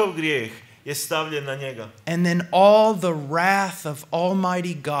njihov grijeh je stavljen na njega. And then all the wrath of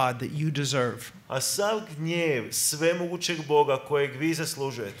Almighty God that you deserve, A sav gnjev svemogućeg Boga kojeg vi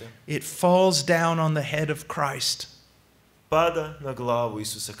zaslužujete it falls down on the head of Christ. pada na glavu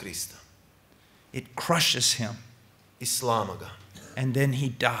Isusa Krista It crushes him. i slama ga. And then he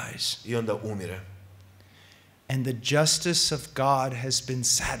dies. I onda umire. And the justice of God has been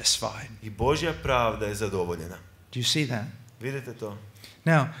satisfied. I Božja pravda je zadovoljena. Do you see that? Vidite to?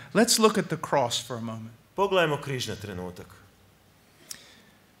 Now, let's look at the cross for a moment. Pogledajmo križ na trenutak.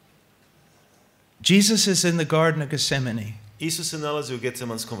 Jesus is in the Garden of Gethsemane, Isus se nalazi u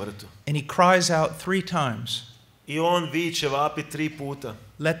Getsemanskom vrtu. and he cries out 3 times, I on viče, vapi 3 puta.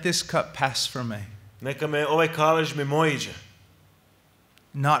 "Let this cup pass from me. Neka me ovaj kalež mimoiđe,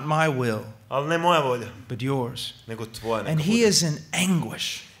 Not my will, ali ne moja volja, but yours." nego tvoja neka And he bude. is in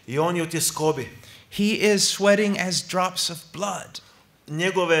anguish. I on je u tjeskobi. He is sweating as drops of blood.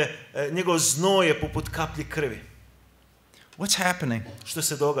 Njegov znoj je poput kaplji krvi. What's happening? Što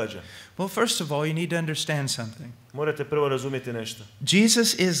se događa? Well, first of all, you need to understand something. Morate prvo razumjeti nešto.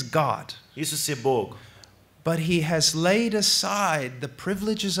 Jesus is God, Isus je Bog, but he has laid aside the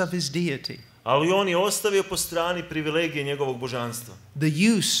privileges of his deity, ali on je ostavio po strani privilegije njegovog božanstva, the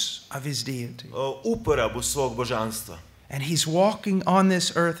use of his deity. uporabu svog božanstva. And he's walking on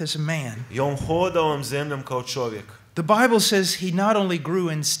this earth as a man. I on hoda ovom zemljom kao čovjek. The Bible says he not only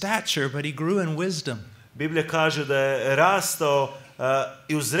grew in stature, but he grew in wisdom. Biblija kaže da je rastao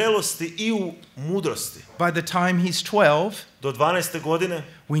i u zrelosti i u mudrosti. By the time he's 12, Do 12. godine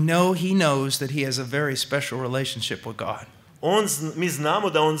we know he knows that he has a very special relationship with God. mi znamo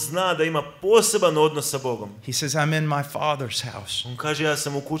da on zna da ima poseban odnos sa Bogom. He says, "I'm in my Father's house." On kaže, ja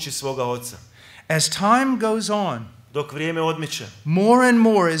sam u kući svoga oca. As time goes on, Dok vrijeme odmiče, more and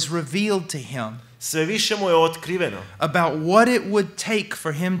more is revealed to him sve više mu je otkriveno about what it would take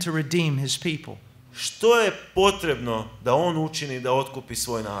for him to redeem his people. što je potrebno da on učini da otkupi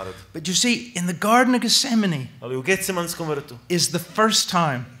svoj narod. But you see, in the Garden of Gethsemane Ali u Getsemanskom vrtu, is the first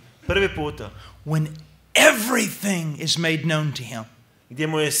time prvi puta, when everything is made known to him. gdje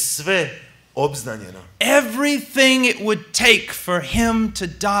mu je sve obznanjeno. Everything it would take for him to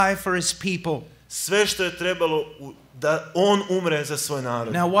die for his people. Sve što je trebalo da on umre za svoj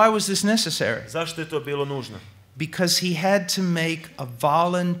narod. Now, why was this necessary? Zašto je to bilo nužno? Because he had to make a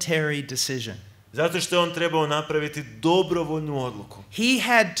voluntary decision. Zato što je on trebao napraviti dobrovoljnu odluku. He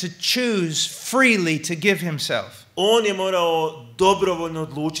had to choose freely to give himself. On je morao dobrovoljno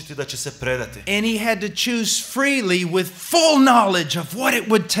odlučiti da će se predati. And he had to choose freely with full knowledge of what it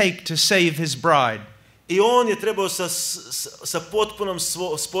would take to save his bride. I on je trebao sa potpunom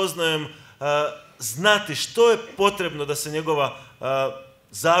spoznajom znati što je potrebno da se njegova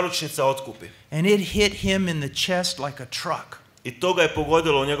zaručnica otkupi. And it hit him in the chest like a truck. I to ga je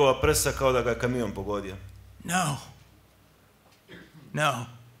pogodilo u njegova prsa kao da ga je kamion pogodio. No. No.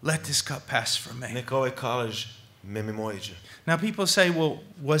 Let this cup pass from me. Neka ovaj kalež me mimoiđe. Now people say, well,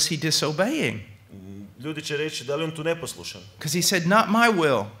 was he disobeying? Ljudi će reći da li on tu neposlušan. Because he said, not my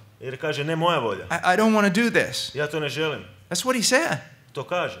will. Jer kaže ne moja volja. I don't want to do this. Ja to ne želim. That's what he said. To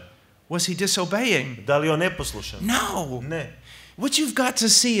kaže. Was he disobeying? Da li on neposlušan? No. Ne. What you've got to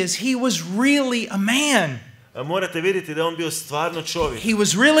see is he was really a man. Morate vidjeti da on bio stvarno čovjek. He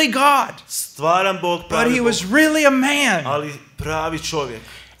was really God. Stvaran Bog, But pravi he Bog. was really a man. Ali pravi čovjek.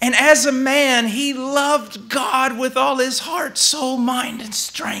 And as a man, he loved God with all his heart, soul, mind, and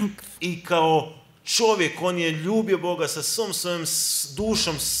strength. I kao čovjek on je ljubio Boga sa svom svojom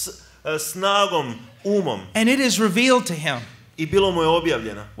dušom, snagom, umom. And it is revealed to him. I bilo mu je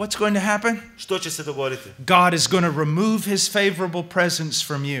objavljeno. What's going to happen? Što će se dogoditi? God is going to remove his favorable presence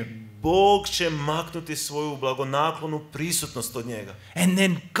from you. Bog će maknuti svoju blagonaklonu prisutnost od njega. And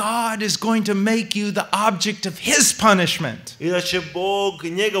then God is going to make you the object of his punishment. I da će Bog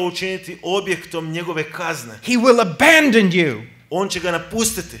njega učiniti objektom njegove kazne. He will abandon you. On će ga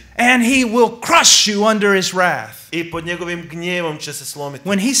napustiti. And he will crush you under his wrath. I pod njegovim gnjevom će se slomiti.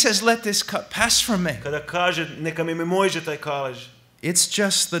 When he says, let this cup pass from me, Kada kaže neka mi mimoiđe taj kalež. it's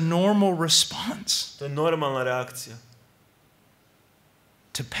just the normal response To je normalna reakcija.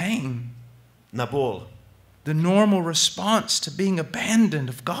 to pain. Na bol. The normal response to being abandoned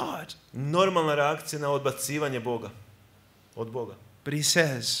of God. Normalna reakcija na odbacivanje Boga. Od Boga. But he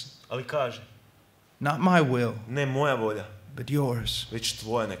says, Ali kaže, not my will, ne moja volja, but yours. već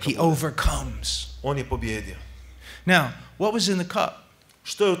tvoja neka He bude. overcomes. On je pobjedio. Now, what was in the cup?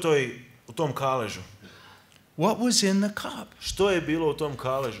 Što je u tom kaležu? What was in the cup? Što je bilo u tom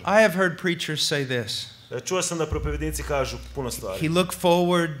kaležu? I have heard preachers say this. Čuo sam da propovednici kažu puno stvari. He looked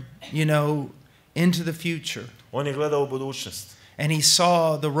forward, into the future. On je gledao u budućnost. And he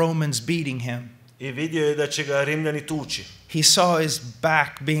saw the Romans beating him. I vidio je da će ga Rimljani tući. He saw his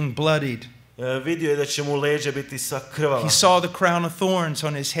back being bloodied. Vidio je da će mu leđa biti sva krvava. He saw the crown of thorns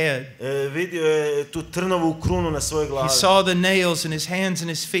on his head. Vidio je tu trnovu krunu na svojoj glavi. He saw the nails in his hands and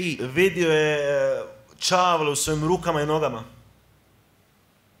his feet. Vidio je čavle u svojim rukama i nogama.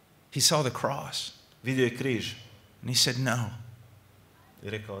 He saw the cross. Vidio je križ. And he said, no. I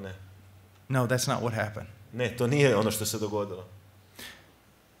rekao ne. No, that's not what happened. Ne, to nije ono što se dogodilo.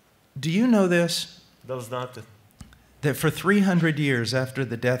 Do you know this? Da li znate? That for 300 years after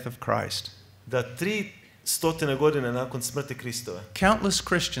the death of Christ, Da 300 godine nakon smrti Kristove, countless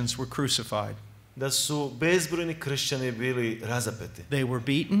Christians were crucified. da su bezbrojni kršćani bili razapeti. They were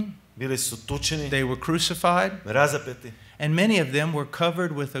beaten. Bili su tučeni, They were crucified. razapeti. And many of them were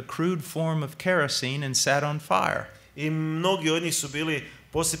covered with a crude form of kerosene and sat on fire. I mnogi od njih su bili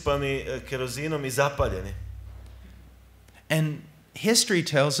posipani kerozinom i zapaljeni. And history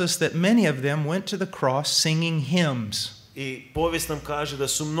tells us that many of them went to the cross singing hymns. I povijest nam kaže da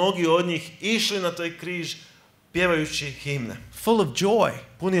su mnogi od njih išli na taj križ pjevajući himne. Full of joy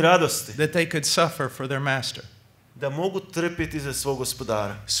Puni radosti that they could suffer for their master. da mogu trpiti za svog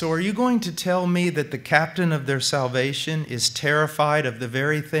gospodara. So are you going to tell me that the captain of their salvation is terrified of the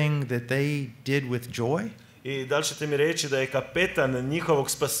very thing that they did with joy? I da li ćete mi reći da je kapetan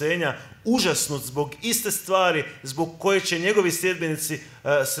njihovog spasenja užasnut zbog iste stvari zbog koje će njegovi sljedbenici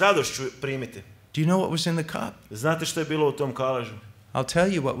s radošću primiti? Do you know what was in the cup? Znate što je bilo u tom kaležu? I'll tell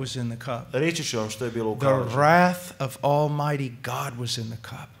you what was in the cup. Reći ću vam što je bilo u The kaležu. wrath of Almighty God was in the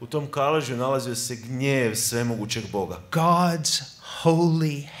cup. U tom kaležu nalazio se gnjev svemogućeg Boga. God's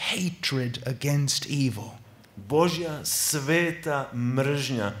holy hatred against evil Božja sveta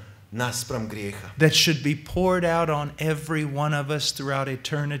mržnja naspram grijeha. that should be poured out on every one of us throughout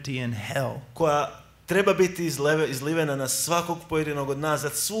eternity in hell. Koja treba biti izlivena na svakog pojedinog od nas za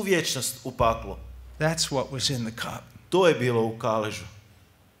svu vječnost u paklu. That's what was in the cup. To je bilo u kaležu.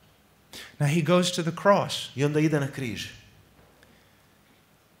 Now he goes to the cross I onda ide na križ.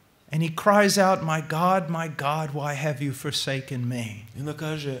 and he cries out, my God, why have you forsaken me? I onda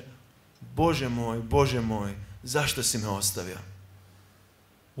kaže, Bože moj, zašto si me ostavio?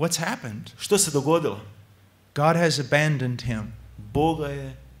 What's happened? Što se dogodilo? God has abandoned him. Boga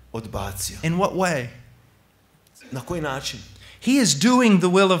je odbacio. In what way? Na koji način? He is doing the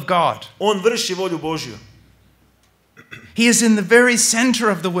will of God. On vrši volju Božju. He is in the very center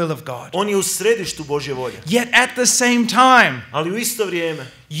of the will of God. On je u središtu Božje volje. Yet at the same time, Ali u isto vrijeme,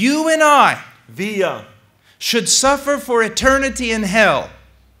 you and I vi i ja should suffer for eternity in hell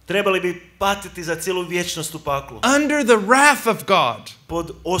trebali bi patiti za cijelu vječnost u paklu. under the wrath of God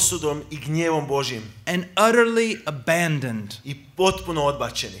Pod osudom i gnjevom Božjim. and utterly abandoned I potpuno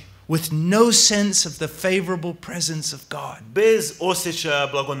odbačeni. with no sense of the favorable presence of God. Bez osjećaja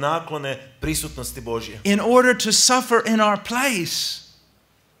blagonaklone prisutnosti Božje. In order to suffer in our place,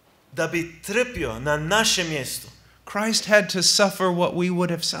 Da bi trpio na našem mjestu, Christ had to suffer what we would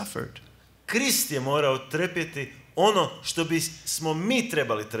have suffered. Krist je morao trpjeti ono što bismo mi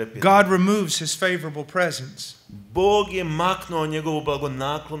trebali trpjeti. God removes his favorable presence. Bog je maknuo njegovu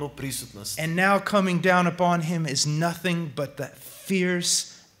blagonaklonu prisutnost. And now coming down upon him is nothing but the fierce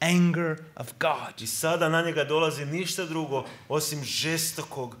anger of God. I sada na njega dolazi ništa drugo osim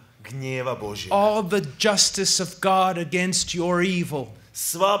žestokog gnjeva Božjeg. All the justice of God against your evil.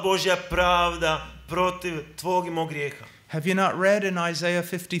 Sva Božja pravda protiv tvog i mog grijeha. Have you not read in Isaiah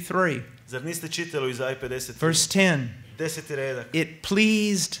 53, Zar niste čitali u Izaji 50? verse 10? 10. redak. It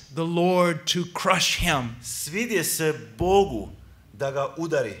pleased the Lord to crush him. Svidje se Bogu da ga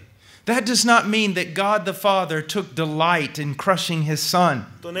udari. That does not mean that God the Father took delight in crushing his son.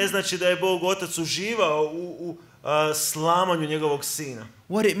 To ne znači da je Bog Otac uživao u slamanju njegovog sina.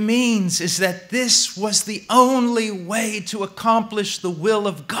 What it means is that this was the only way to accomplish the will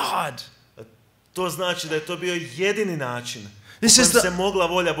of God. To znači da je to bio jedini način This u is kojem se mogla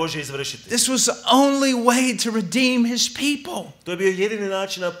volja Božja izvršiti. This was the only way to redeem his people. To je bio jedini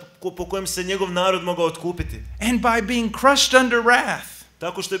način po kojem se njegov narod mogao otkupiti. And by being crushed under wrath,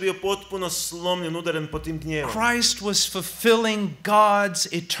 Tako što je bio potpuno slomljen, udaren pod tim gnjevom. Christ was fulfilling God's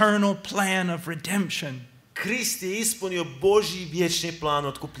eternal plan of redemption. Krist je ispunio Božji vječni plan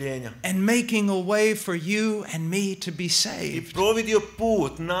otkupljenja. And making a way for you and me to be I saved. providio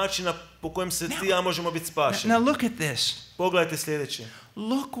put, načina po kojem se ti i ja možemo biti spašeni. Now look at this. Pogledajte sljedeće.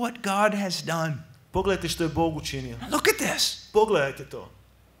 Look what God has done. Pogledajte što je Bog učinio. Look at this. Pogledajte to.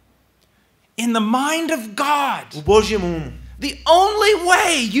 In the mind of God, U Božjem umu. the only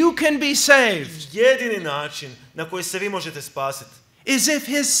way you can be saved Jedini način na koji se vi možete spasiti is if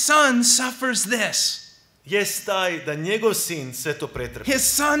his son suffers this. jest taj da njegov sin sve to pretrpi.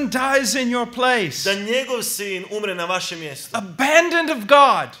 His son dies in your place, Da njegov sin umre na vašem mjestu. abandoned of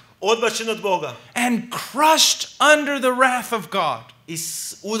God Odbačen od Boga. and crushed under the wrath of God. I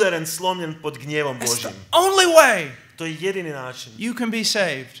udaren, slomljen pod gnjevom That's the Božjim. only way To je jedini način you can be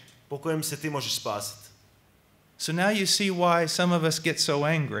saved. po kojem se ti možeš spasiti. So now you see why some of us get so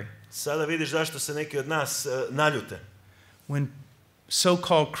angry Sada vidiš zašto se neki od nas naljute. when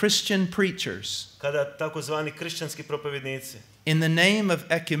so-called Christian preachers, Kada takozvani kršćanski propovjednici in the name of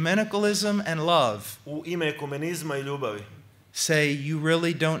ecumenicalism and love, u ime ekumenizma i ljubavi say you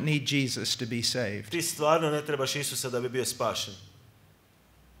really don't need Jesus to be saved. ti stvarno ne trebaš Isusa da bi bio spašen.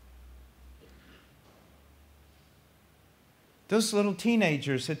 Those little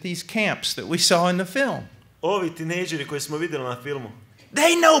teenagers at these camps that we saw in the film, Ovi tinejdžeri koji smo vidjeli na filmu,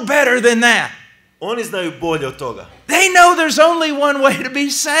 they know better than that. oni znaju bolje od toga. They know there's only one way to be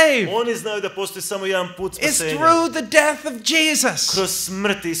saved. Oni znaju da postoji samo jedan put It's spasenja. through the death of Jesus. Kroz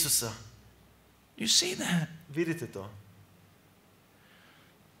smrt Isusa. You see that? Vidite to.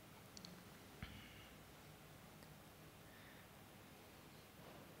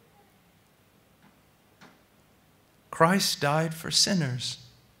 Christ died for sinners,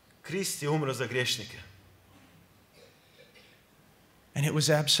 Krist je umro za griješnike. and it was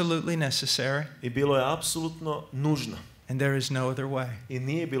absolutely necessary, I bilo je apsolutno nužno. and there is no other way. I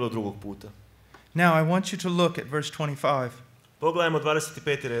nije bilo drugog puta. Now I want you to look at verse 25. Pogledajmo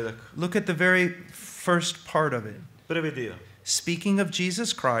 25. redak. Look at the very first part of it. Prvi dio. Speaking of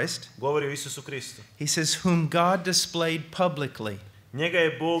Jesus Christ, Govori o Isusu Kristu. he says, whom God displayed publicly. Njega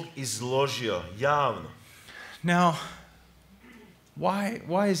je Bog izložio javno. Now,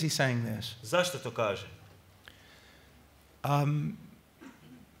 why is he saying this? Zašto to kaže?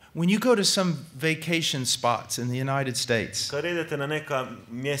 When you go to some vacation spots in the United States, Kad idete na neka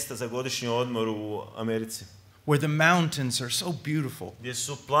mjesta za godišnji odmor u Americi, where the mountains are so beautiful, gdje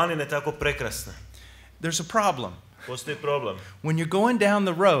su planine tako prekrasne, there's a problem. postoji problem. When you're going down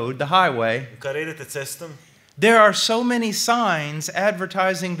the road, the highway, Kad idete cestom, there are so many signs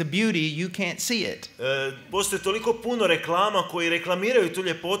advertising the beauty you can't see it. postoji toliko puno reklama koji reklamiraju tu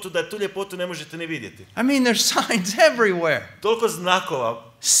ljepotu da tu ljepotu ne možete ni vidjeti. I mean, there's signs everywhere. Toliko znakova.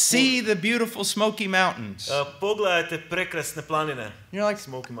 See the beautiful Smoky Mountains. Pogledajte prekrasne planine. You're like,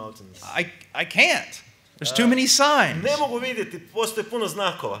 Smoky Mountains. I can't. There's too many signs. Ne mogu vidjeti, postoji puno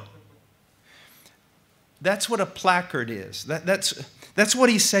znakova. That's what a placard is. That's what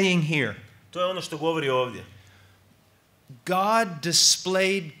he's saying here. To je ono što govori ovdje. God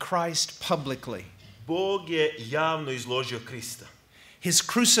displayed Christ publicly. Bog je javno izložio Krista. His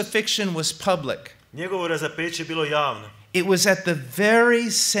crucifixion was public. Njegovo razapeće je bilo javno. It was at the very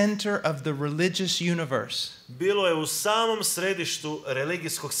center of the religious universe. Bilo je u samom središtu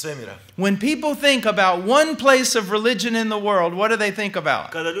religijskog svemira. When people think about one place of religion in the world, what do they think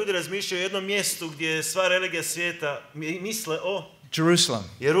about? Kada ljudi razmišljaju o jednom mjestu gdje je sva religija svijeta, misle o Jerusalem.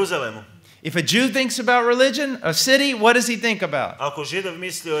 Jeruzalemu. If a Jew thinks about religion, a city, what does he think about? Ako Židov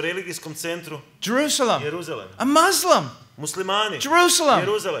misli o religijskom centru, Jerusalem. Jeruzalem. A Muslim. Muslimani, Jerusalem.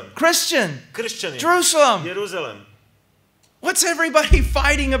 Jeruzalem. Christian. Kršćani, Jerusalem. Jeruzalem. What's everybody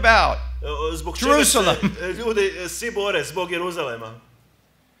fighting about? Zbog čega Jerusalem. se ljudi svi bore zbog Jeruzalema.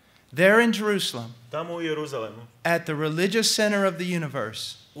 There in Jerusalem, Tamo u Jeruzalemu, at the religious center of the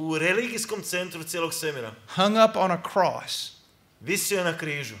universe, u religijskom centru cijelog svemira, hung up on a cross, visio je na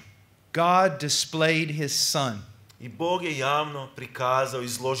križu God displayed his son. i Bog je javno prikazao,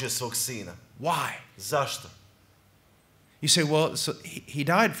 izložio svog sina. Why? Zašto? You say, well, so he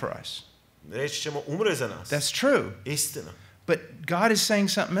died for us. Reći ćemo, umro je za nas. That's true. Istina. But God is saying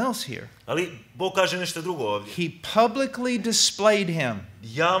something else here. Ali Bog kaže nešto drugo ovdje. He publicly displayed him.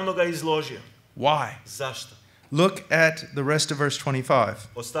 Javno ga izložio. Why? Zašto? Look at the rest of verse 25.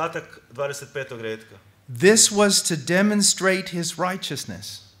 Ostatak 25. retka. This was to demonstrate his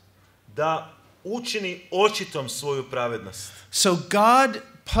righteousness. Da učini očitom svoju pravednost. So God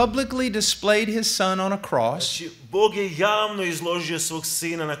publicly displayed his son on a cross Znači, Bog je javno izložio svog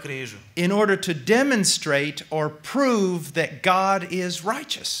sina na križu. in order to demonstrate or prove that God is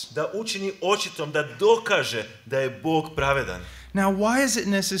righteous. Da učini očitom, da dokaže da je Bog pravedan. Now, why is it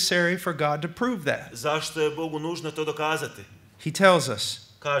necessary for God to prove that? Zašto je Bogu nužno to dokazati? He tells us,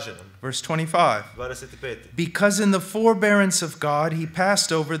 Kaže nam, verse 25, 25. because in the forbearance of God he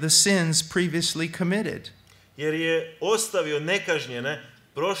passed over the sins previously committed. Jer je ostavio nekažnjene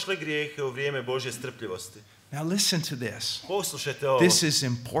prošle grijehe u vrijeme Božje strpljivosti. Now listen to this. Poslušajte ovo. This is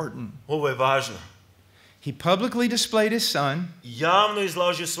important. Ovo je važno. He publicly displayed his son Javno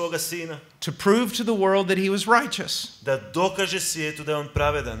izložio svoga sina to prove to the world that he was righteous, da dokaže svijetu da je on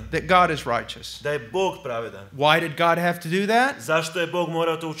pravedan, that God is righteous. da je Bog pravedan. Why did God have to do that? Zašto je Bog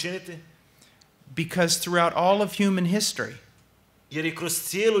morao to učiniti? Because throughout all of human history, Jer je kroz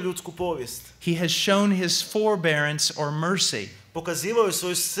cijelu ljudsku povijest he has shown his forbearance or mercy. pokazivao je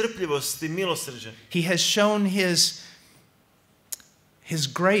svoju strpljivost i milosrđe. He has shown his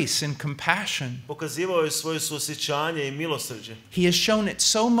grace and compassion. Pokazivao je svoje suosjećanje i milosrđe. He has shown it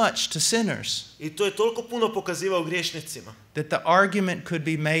so much to sinners I to je toliko puno pokazivao griješnicima that the argument could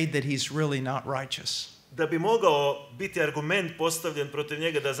be made that he's really not righteous. da bi mogao biti argument postavljen protiv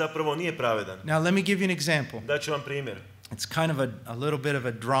njega da zapravo nije pravedan. Now let me give you an example. Daću vam primjer. It's kind of a little bit of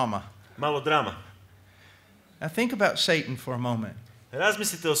a drama. Malo drama. Now think about Satan for a moment.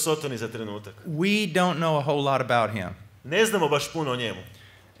 Razmislite o Sotoni za trenutak. We don't know a whole lot about him. Ne znamo baš puno o njemu.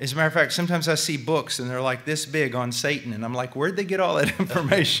 As a matter of fact, sometimes I see books and they're like this big on Satan and I'm like, where'd they get all that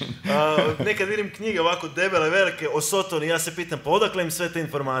information? Nekad vidim knjige ovako debele, velike o Sotoni, ja se pitam pa odakle im sve te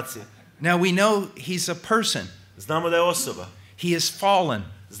informacije. Now we know he's a person. Znamo da je osoba. He is fallen.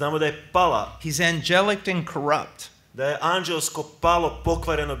 Znamo da je pala. He's angelic and corrupt. Da je anđelsko palo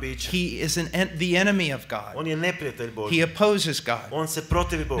pokvareno biće. He is the enemy of God. On je neprijatelj Božji. He opposes God. On se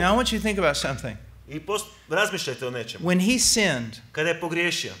protivi Bogu. Now I want you to think about something. I razmišljajte o nečemu. When he sinned Kada je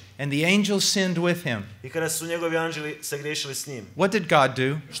pogriješio and the angels sinned with him, i kada su njegovi anđeli sagriješili s njim, what did God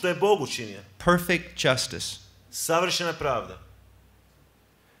do? što je Bog učinio? Perfect justice. Savršena pravda.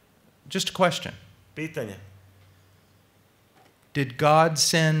 Just a question. Pitanje. Did God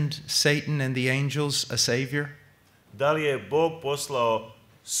send Satan and the angels a savior? Da li je Bog poslao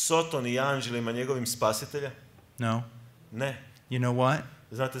Sotoni i anđelima njegovim spasitelja? No. Ne. You know what?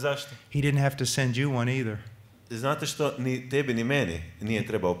 Znate zašto? He didn't have to send you one either. Znate što ni tebi ni meni nije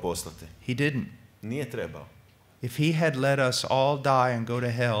trebao poslati? He didn't. Nije trebao. If he had let us all die and go to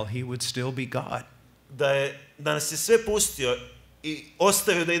hell, he would still be God. Da nas je sve pustio i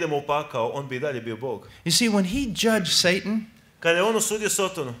ostavio da idemo u pakao, on bi i dalje bio Bog. You see, when he judged Satan, kada je on osudio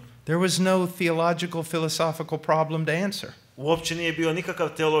Sotonu, there was no theological, philosophical problem to answer. Uopće nije bio nikakav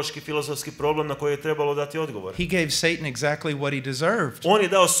teološki, filozofski problem na koji je trebalo dati odgovor. He gave Satan exactly what he deserved. On je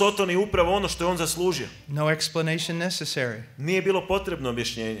dao Sotoni upravo ono što je on zaslužio. No explanation necessary. Nije bilo potrebno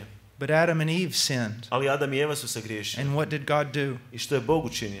objašnjenje. But Adam and Eve sinned. Ali Adam i Eva su se griješili. And what did God do? I što je Bog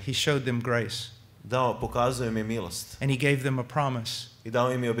učinio? He showed them grace. Pokazao im je milost. And he gave them a promise. I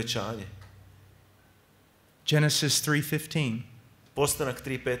dao im je obećanje. Genesis 3:15. Postanak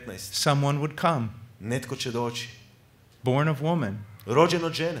 3:15. Someone would come. Netko će doći. Born of woman. Rođen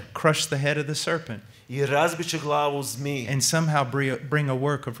od žene. Crush the head of the serpent. I razbit će glavu zmiji. And somehow bring a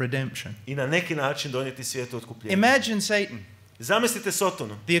work of redemption. I na neki način donijeti svijetu otkupljenje. Imagine Satan. Zamislite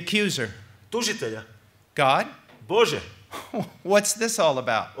Sotonu. The accuser. Tužitelja. God? Bože. What's this all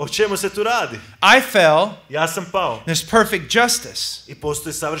about? O čemu se tu radi? I fell. Ja sam pao. There's perfect justice. I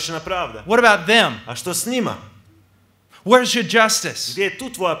postoji savršena pravda. What about them? A što s njima? Where's your justice? Gdje je tu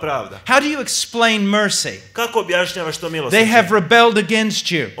tvoja pravda? How do you explain mercy? Kako objašnjavaš to milost? They have rebelled against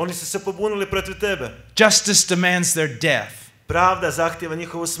you. Oni su se pobunili protiv tebe. Justice demands their death. Pravda zahtjeva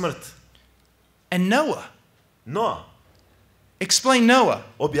njihovu smrt. And Noah. Noah. Explain Noah.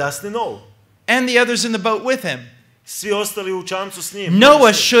 Objasni Noah. And the others in the boat with him. Svi ostali u čamcu s njim.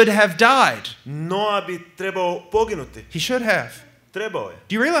 Noah should have died. Noah bi trebao poginuti. He should have. Trebao je.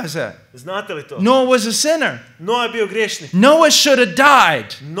 Do you realize that? Znate li to? Noah was a sinner. Noah je bio griješnik. Noah should have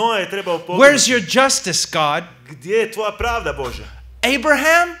died. Noah je trebao poginuti. Where's your justice, God? Gdje je tvoja pravda, Bože?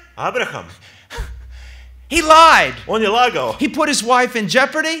 Abraham? Abraham. He lied. On je lagao. He put his wife in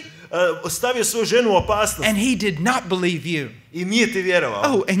jeopardy. Stavio svoju ženu u opasnost. And he did not believe you. I nije ti vjerovao.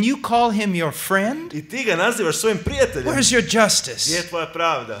 Oh, and you call him your friend? I ti ga nazivaš svojim prijateljem. Where's your justice? Gdje je tvoja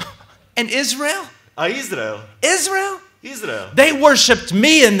pravda? And Israel? A Izrael? Israel? Izrael. They worshipped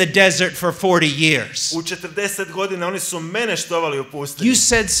me in the desert for 40 years. U 40 godina oni su mene štovali u pustinji. You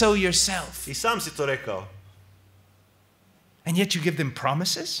said so yourself. I sam si to rekao. And yet you give them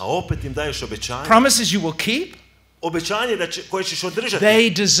promises? A opet im daješ obećanje. Promises you will keep? Obećanje koje ćeš održati.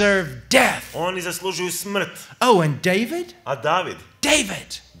 They deserve death. Oni zaslužuju smrt. Oh, and David? A David?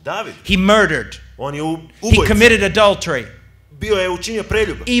 David. David. He murdered. On je ubojica. He committed adultery. bio je učinio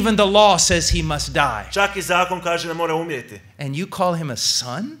preljub. Even the law says he must die. Čak i zakon kaže da mora umrijeti. And you call him a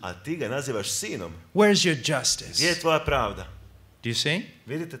son? A ti ga nazivaš sinom. Where's your justice? Gdje je tvoja pravda? Do you see?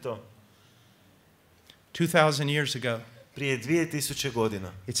 Vidite to? 2,000 years ago, Prije 2000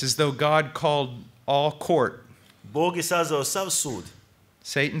 godina. it's as though God called all court. Bog je sazvao sav sud.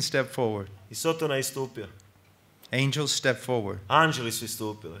 Satan stepped forward. I Sotona je istupio. Angels stepped forward. Anđeli su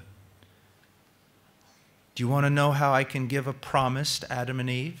istupili. Do you want to know how I can give a promise to Adam and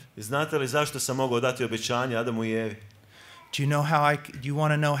Eve? I znate li zašto sam mogao dati obećanje Adamu i Evi? Do you want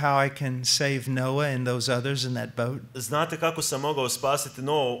to know how I can save Noah and those others in that boat? Znate kako sam mogao spasiti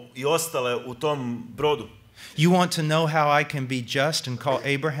Noa i ostale u tom brodu? You want to know how I can be just and call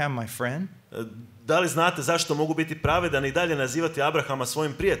Abraham my friend? Da li znate zašto mogu biti pravedan i dalje nazivati Abrahama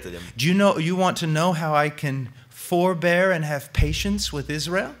svojim prijateljem? Do you want to know how I can forbear and have patience with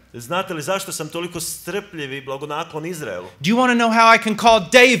Israel? Znate li zašto sam toliko strpljiv i blagonaklon Izraelu? Do you want to know how I can call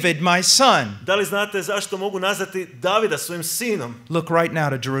David my son? Da li znate zašto mogu nazvati Davida svojim sinom? Look right now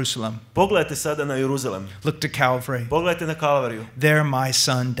to Jerusalem. Pogledajte sada na Jeruzalem. Look to Calvary. Pogledajte na Kalvariju. There my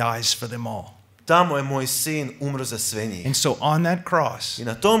son dies for them all. Tamo je moj sin umro za sve njih. And so on that cross, I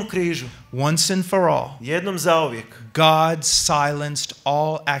na tom križu, once and for all, jednom zauvijek, God silenced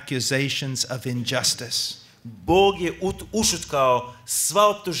all accusations of injustice. Bog je ušutkao sva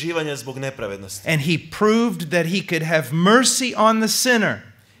optuživanja zbog nepravednosti. And he proved that he could have mercy on the sinner.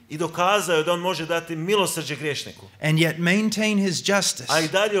 I dokazao je da on može dati milosrđe griješniku. And yet maintain his justice. A i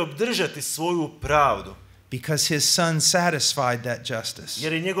dalje obdržati svoju pravdu. Because his son satisfied that justice.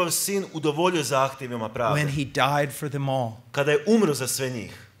 Jer je njegov sin udovoljio zahtjevima pravde. When he died for them all. Kada je umro za sve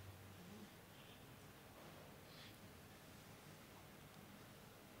njih.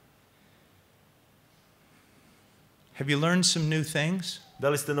 Have you learned some new things? Da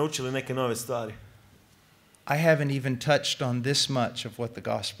li ste naučili neke nove stvari? I haven't even touched on this much of what the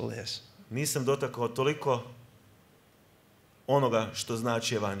gospel is. Nisam dotakao toliko onoga što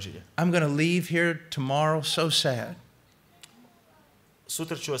znači evanđelje. I'm going to leave here tomorrow so sad.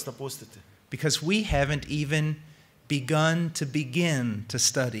 Sutra ću vas napustiti. Because we haven't even begun to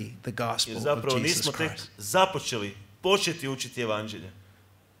study the gospel Jer zapravo of Jesus nismo tek Christ. početi učiti evanđelje.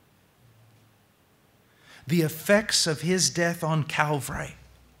 The effects of his death on Calvary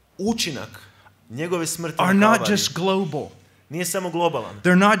Učinak njegove smrti are na not Kalvariji just global. nije samo globalan.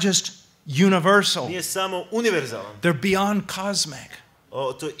 They're not just universal. Nije samo univerzalan. They're beyond cosmic.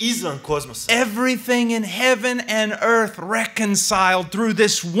 To je izvan kozmosa. Everything in heaven and earth reconciled through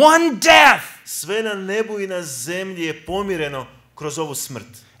this one death. Sve na nebu i na zemlji je pomireno kroz ovu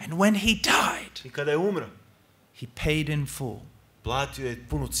smrt. And when he died, I kada je umro, he paid in full. platio je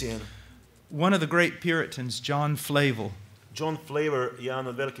punu cijenu. One of the great Puritans, John Flavel, John Flavel, jedan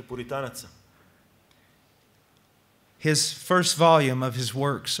od velikih puritanaca. his first volume of his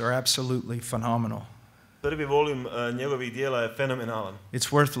works are absolutely phenomenal. Prvi volim njegovih dijela je fenomenalan.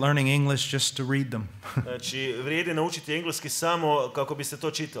 It's worth learning English just to read them. Znači, vrijedi naučiti engleski samo kako bi se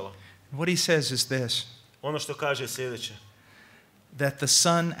to čitalo. What he says is this, Ono što kaže je sljedeće. that the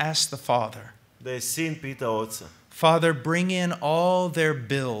son asked the father, Da je sin pitao oca. Father, bring in all their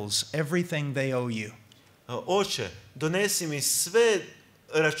bills, everything they owe you. Oče, donesi mi sve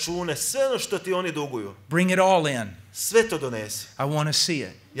račune, sve ono što ti oni duguju. Bring it all in. Sve to donesi. I want to see it.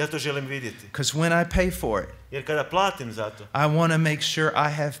 Ja to želim vidjeti. Because when I pay for it, Jer kada platim za to, I want to make sure I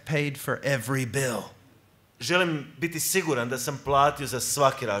have paid for every bill. želim biti siguran da sam platio za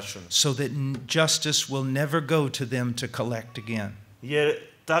svaki račun. So that justice will never go to them to collect again. Jer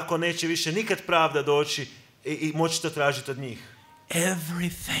tako neće više nikad pravda doći i moći to tražiti od njih.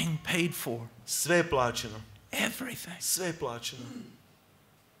 Everything paid for. Sve je plaćeno. Everything. Sve je plaćeno.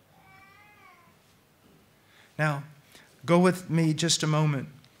 Now, go with me just a moment.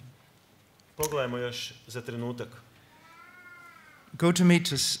 Pogledajmo još za trenutak. Go to me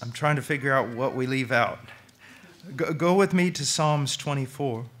to, I'm trying to figure out what we leave out. Go with me to Psalms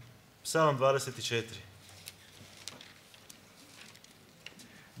 24. Psalam 24.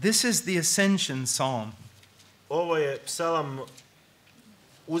 This is the ascension psalm. Ovo je psalam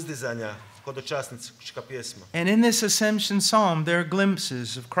uzdizanja, hodočasnička pjesma. And in this ascension psalm, there are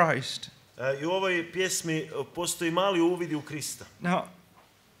glimpses of Christ. I u ovoj pjesmi postoji mali uvidi u Krista. Now,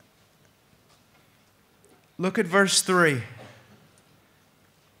 look at verse 3.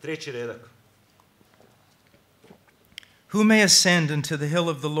 Treći redak. Who may ascend into the hill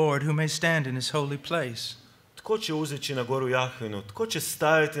of the Lord? Who may stand in his holy place? Tko će uzići na goru Jahvinu? Tko će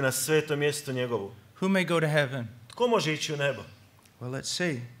staviti na sveto mjesto njegovu? Who may go to heaven? Tko može ići u nebo? Well, let's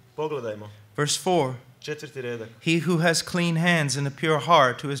see. Pogledajmo. Verse 4. Četvrti redak. He who has clean hands and a pure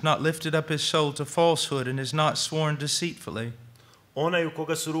heart, who has not lifted up his soul to falsehood and has not sworn deceitfully. Onaj u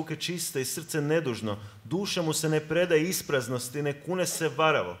koga su ruke čiste i srce nedužno, duša mu se ne predaje ispraznosti, ne kune se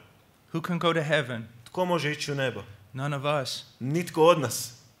varavo. Who can go to heaven? Tko može ići u nebo? None of us. Nitko od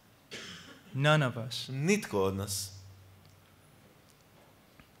nas. None of us. Nitko od nas.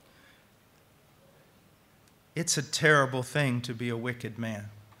 It's a terrible thing to be a wicked man.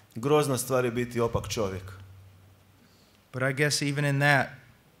 Grozna stvar je biti opak čovjek. But I guess even in that,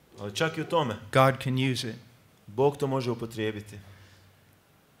 Ali čak i u tome, God can use it. Bog to može upotrijebiti.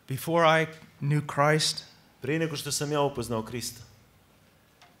 Before I knew Christ, Prije nego što sam ja upoznao Krista,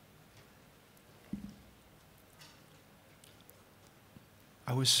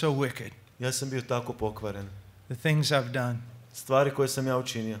 I was so wicked. ja sam bio tako pokvaren. The things I've done. Stvari koje sam ja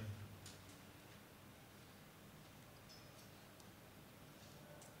učinio.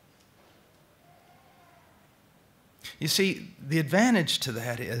 You see, the advantage to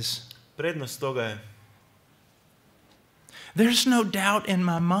that is Prednost toga je, there's no doubt in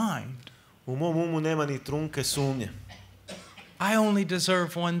my mind. u mom umu nema ni trunke sumnje. I only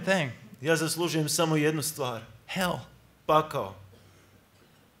deserve one thing. Ja zaslužujem samo jednu stvar. Hell. Pakao.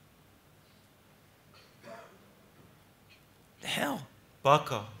 Hell.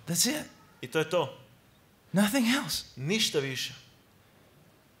 Pakao. That's it. I to je to. Nothing else. Ništa više.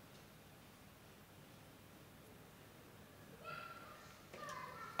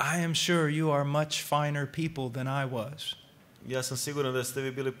 I am sure you are much finer people than I was. Ja sam siguran da ste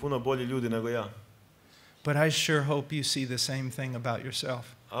vi bili puno bolji ljudi nego ja. But I sure hope you see the same thing about yourself.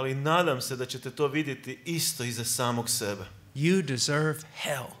 Ali nadam se da ćete to vidjeti isto i za samog sebe. You deserve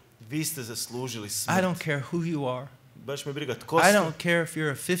hell. Vi ste zaslužili I smrt. don't care who you are. Baš me briga tko I ste. don't care if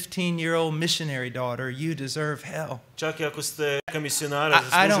you're a 15-year-old missionary daughter, you deserve hell. Čak i ako ste neka misionara,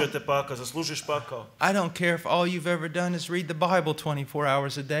 zaslužujete pakao, zaslužuješ pakao. I don't care if all you've ever done is read the Bible 24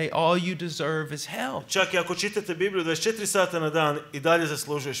 hours a day, all you deserve is hell. Čak i ako čitate Bibliju 24 sata na dan, i dalje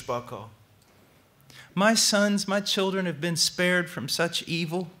zaslužuješ pakao. My sons, my children have been spared from such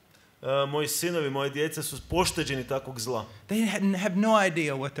evil. Moji sinovi, moje djeca su pošteđeni takvog zla. They have no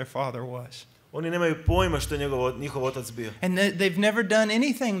idea what their father was. Oni nemaju pojma što je njihov otac bio. And they've never done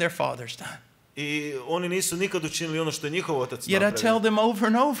anything their father's done. I oni nisu nikad učinili ono što je njihov otac Yet I tell napravio. them over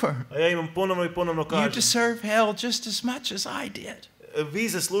and over, A ja imam ponovno i ponovno you kažem. deserve hell just as much as I did. Vi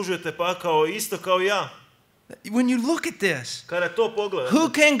zaslužujete pakao isto kao ja. When you look at this, Kada to pogledate,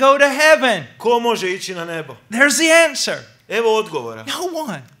 who can go to heaven? ko može ići na nebo? There's the answer. Evo odgovora. No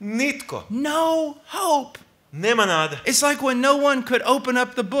one. Nitko. No hope. Nema nade. It's like when no one could open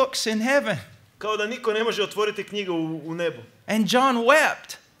up the books in heaven. Kao da niko ne može otvoriti knjigu u nebu. And John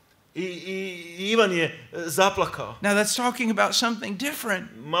wept. I Ivan je zaplakao. Now that's talking about something different.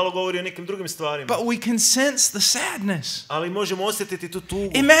 Malo govori o nekim drugim stvarima. But we can sense the sadness. Ali možemo osjetiti tu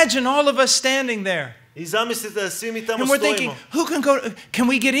tugu. Imagine all of us standing there. I zamislite da svi mi tamo And we're thinking, stojimo. who can go? Can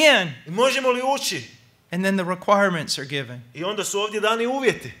we get in? I možemo li ući? And then the requirements are given. I onda su ovdje dani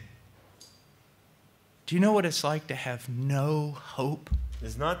uvjeti. Do you know what it's like to have no hope?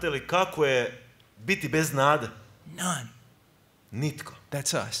 Znate li kako je biti bez nade? None. Nitko.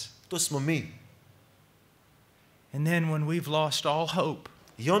 That's us. To smo mi. And then when we've lost all hope,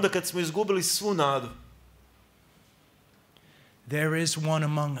 I onda kad smo izgubili svu nadu, there is one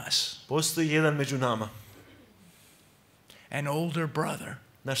among us, postoji jedan među nama. an older brother,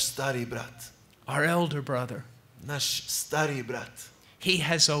 Naš stariji brat. our elder brother. Naš stariji brat. He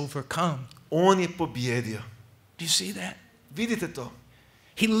has overcome. On je pobjedio. Do you see that? Vidite to.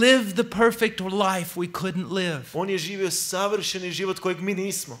 He lived the perfect life we couldn't live. On je živio savršeni život kojeg mi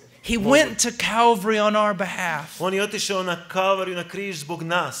nismo. He went to Calvary on our behalf. On je otišao na Kalvariju, na križ zbog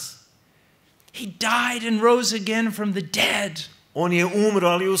nas. He died and rose again from the dead. On je umro,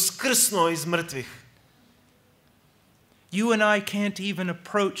 ali uskrsnuo iz mrtvih. You and I can't even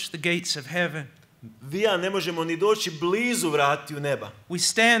approach the gates of heaven. Vi ja ne možemo ni doći blizu vratiju neba. We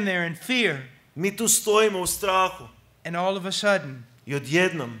stand there in fear, Mi tu stojimo u strahu. and all of a sudden, I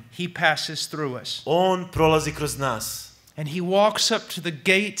odjednom he passes through us. on prolazi kroz nas. And he walks up to the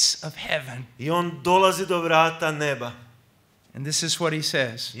gates of heaven. I on dolazi do vrata neba. And this is what he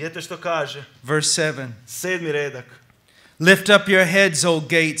says. I eto što kaže. Verse 7. 7. redak. Lift up your heads, O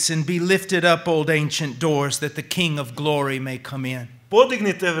gates, and be lifted up, old ancient doors, that the King of glory may come in.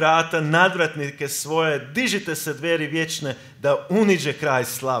 Podignite vrata, nadvratnike svoje, dižite se dveri vječne, da uniđe kraj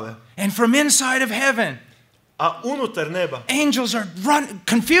slave. And from inside of heaven, A unutar neba, angels are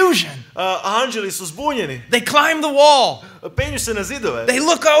confusion. anđeli su zbunjeni. They climb the wall. Penju se na zidove. They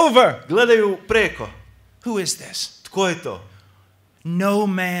look over. Gledaju preko. Who is this? Tko je to? No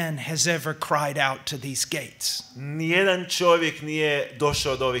man has ever cried out to these gates. Nijedan čovjek nije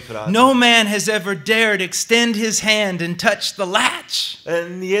došao do ovih vrata. No man has ever dared extend his hand and touch the latch.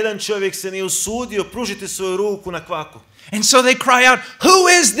 Nijedan čovjek se nije usudio pružiti svoju ruku na kvaku. And so they cry out,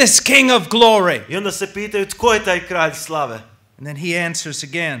 "Who is this King of glory?" I onda se pitaju tko je taj kralj slave. And then he answers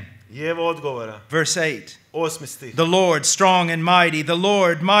again. I evo odgovora. Verse 8. 8. stih. The Lord strong and mighty, the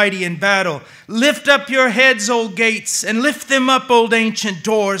Lord mighty in battle. Lift up your heads, O gates, and lift them up, old ancient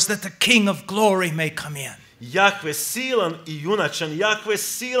doors, that the King of glory may come in. Jahve silan i junačan, Jahve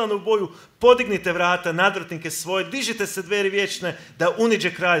silan u boju, podignite vrata, nadvratnike svoje, dižite se dveri vječne, da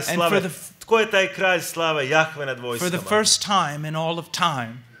uniđe kralj slave. Tko je taj kralj slave? Jahve nad vojskama. For the first time in all of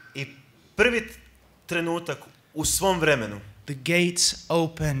time, I prvi trenutak u svom vremenu, the gates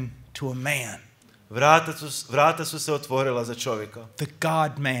open to a man. Vrata su se otvorila za čovjeka. The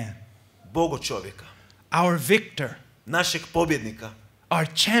God man. Bogo čovjeka. Our victor. Našeg pobjednika. Our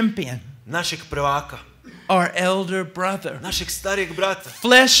champion. Našeg prvaka. Our elder brother. Našeg starijeg brata.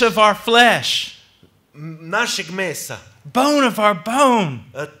 Flesh of our flesh. Našeg mesa. Bone of our bone.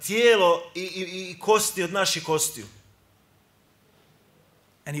 Tijelo i kosti od naših kostiju.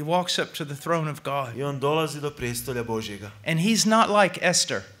 And he walks up to the throne of God. I on dolazi do prijestolja Božjega. And he's not like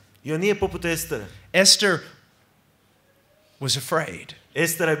Esther. I on nije poput Estere. Esther was afraid.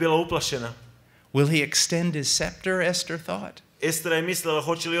 Estera je bila uplašena. Will he extend his scepter, Esther thought? Estera je mislila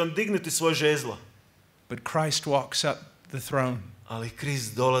hoće li on dignuti svoje žezlo. But Christ walks up the throne. Ali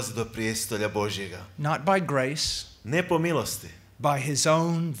Krist dolazi do prijestolja Božjega. Not by grace. Ne po milosti. By his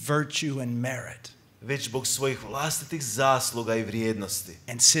own virtue and merit. Već zbog svojih vlastitih zasluga i vrijednosti.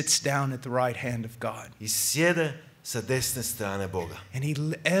 And sits down at the right hand of God. I sjede sa desne strane Boga. And he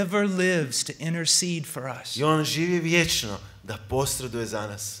ever lives to intercede for us. I on živi vječno da posreduje za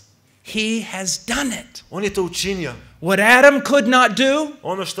nas. He has done it. On je to učinio. What Adam could not do.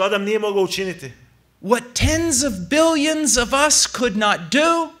 Ono što Adam nije mogao učiniti. What tens of billions of us could not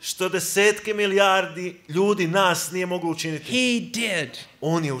do. Što desetke milijardi ljudi nas nije moglo učiniti. He did.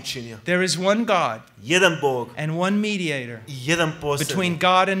 On je učinio. There is one God. Jedan Bog. And one mediator. I jedan posrednik. Between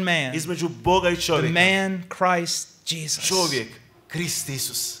God and man. Između Boga i čovjeka. The man Christ Jesus. Čovjek, Krist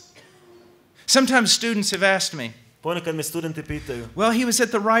Isus. Sometimes students have asked me. Ponekad me studenti pitaju. Well, he was at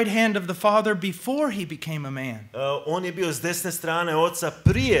the right hand of the Father before he became a man. On je bio s desne strane Oca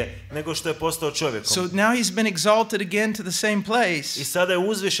prije nego što je postao čovjekom. So now he's been exalted again to the same place. I sada je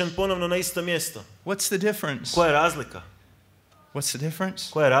uzvišen ponovno na isto mjesto. What's the difference? Koja je razlika? What's the difference?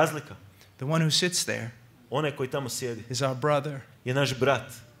 Koja je razlika? The one who sits there. Onaj koji tamo sjedi. Is our brother. Je naš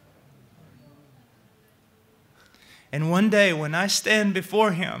brat. And one day when I stand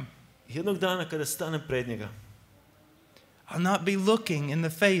before him, jednog dana kada stanem pred njega, I'll not be looking in the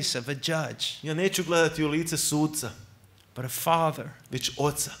face of a judge. Ja neću gledati u lice sudca, but a father, već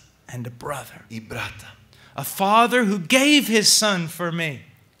oca and a brother. I brata. A father who gave his son for me.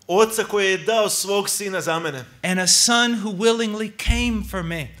 Oca koji je dao svog sina za mene. And a son who willingly came for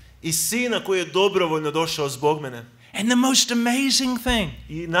me. I sina koji je dobrovoljno došao zbog mene. And the most amazing thing,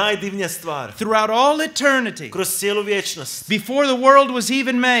 I najdivnija stvar, throughout all eternity, kroz cijelu vječnost, before the world was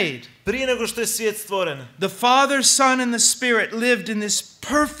even made, prije nego što je svijet stvoren, the Father, Son and the Spirit lived in this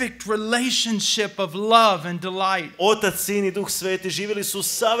perfect relationship of love and delight. Otac, Sin I Duh Sveti živjeli su u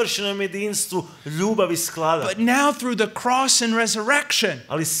savršenom jedinstvu ljubavi i sklada. But now through the cross and resurrection,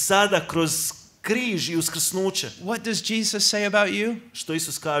 ali sada kroz križ I uskrsnuće, what does Jesus say about you? Što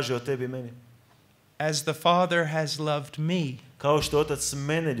Isus kaže o tebi I meni? As the Father has loved me, kao što Otac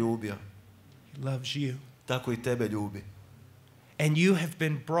mene ljubio, He loves you. Tako I tebe ljubi. And you have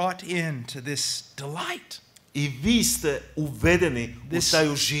been brought into this delight. I vi ste uvedeni u taj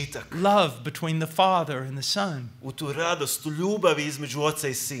užitak. Love between the Father and the Son. U tu radost, u ljubavi između Oca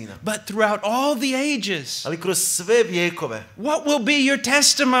I Sina. But throughout all the ages, ali kroz sve vjekove, what will be your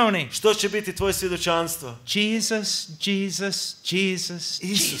testimony? Što će biti tvoje svjedočanstvo? Jesus, Jesus, Jesus,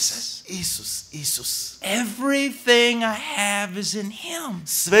 Jesus. Isus, Isus. Everything I have is in Him.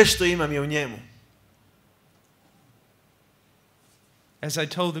 Sve što imam je u njemu. As I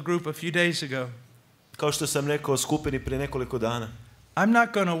told the group a few days ago, kao što sam rekao skupini prije nekoliko dana, I'm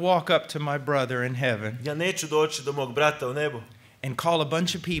not going to walk up to my brother in heaven. Ja neću doći do mog brata u nebu. And call a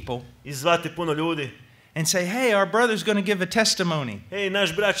bunch of people. I zvati puno ljudi. And say, hey, our brother's going to give a testimony. Hey,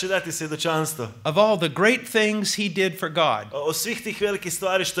 naš brat će dati svjedočanstvo. Of all the great things he did for God. O svih tih velikih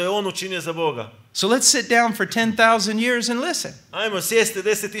stvari što je on učinio za Boga. So let's sit down for 10,000 years and listen. Ajmo sjesti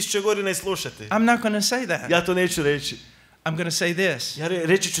 10,000 godina I slušati. I'm not going to say that. Ja to neću reći. I'm going to say this. Ja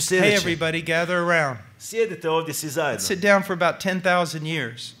reći ću sljedeće. Hey, everybody, gather around. Sjedite ovdje svi zajedno. Sit down for about 10,000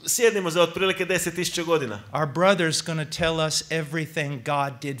 years. Sjednimo za otprilike 10.000 godina. Our brother's going to tell us everything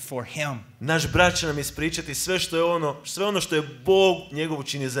God did for him. Naš brat će nam ispričati sve ono što je Bog njegov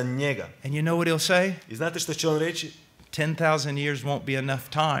učinio za njega. And you know what he'll say? I znate što će on reći? 10,000 years won't be enough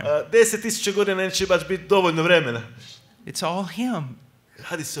time. 10.000 godina neće baš biti dovoljno vremena. It's all him.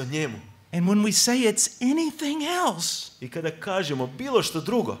 Radi se o njemu. And when we say it's anything else, I kada kažemo bilo što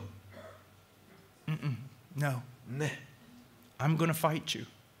drugo, no, ne, I'm going to fight you.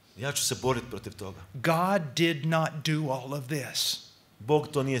 ja ću se boriti protiv toga. God did not do all of this. Bog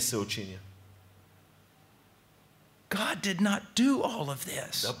to nije sve učinio. God did not do all of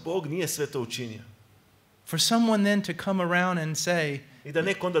this. Da Bog nije sve to učinio. For someone then to come around and say, I da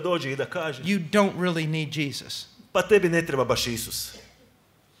neko onda dođe i da kaže, you don't really need Jesus. pa tebi ne treba baš Isus.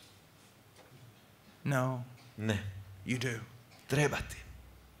 No, Ne, you do. treba ti.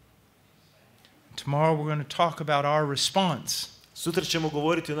 Tomorrow we're going to talk about our response. Sutra ćemo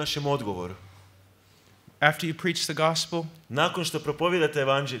govoriti o našem odgovoru. After you preach the gospel, Nakon što propovijedate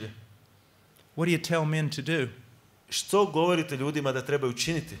evanđelje, what do you tell men to do? što govorite ljudima da trebaju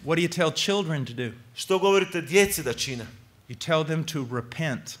činiti? What do you tell children to do? Što govorite djeci da čine? You tell them to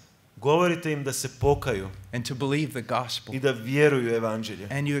repent Govorite im da se pokaju and to believe the gospel. i da vjeruju evanđelje.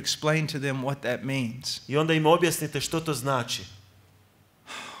 And you explain to them what that means. I onda im objasnite što to znači.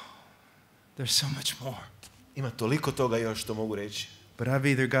 There's so much more. Ima toliko toga još što mogu reći. But I've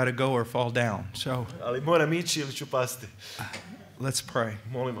either got to go or fall down. So Ali moram ići ili ću pasti. let's pray.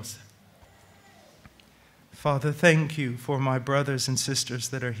 Molimo se. Father, thank you for my brothers and sisters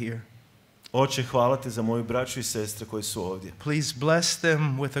that are here. Oče, hvala ti za moju braću i sestre koji su ovdje. Please bless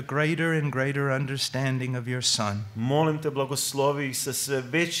them with a greater and greater understanding of your Son. Molim te, blagoslovi ih sa sve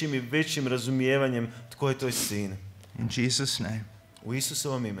većim i većim razumijevanjem tko je tvoj sin. In Jesus' name, U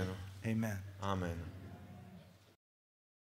Isusovom imenu. amen. Amen.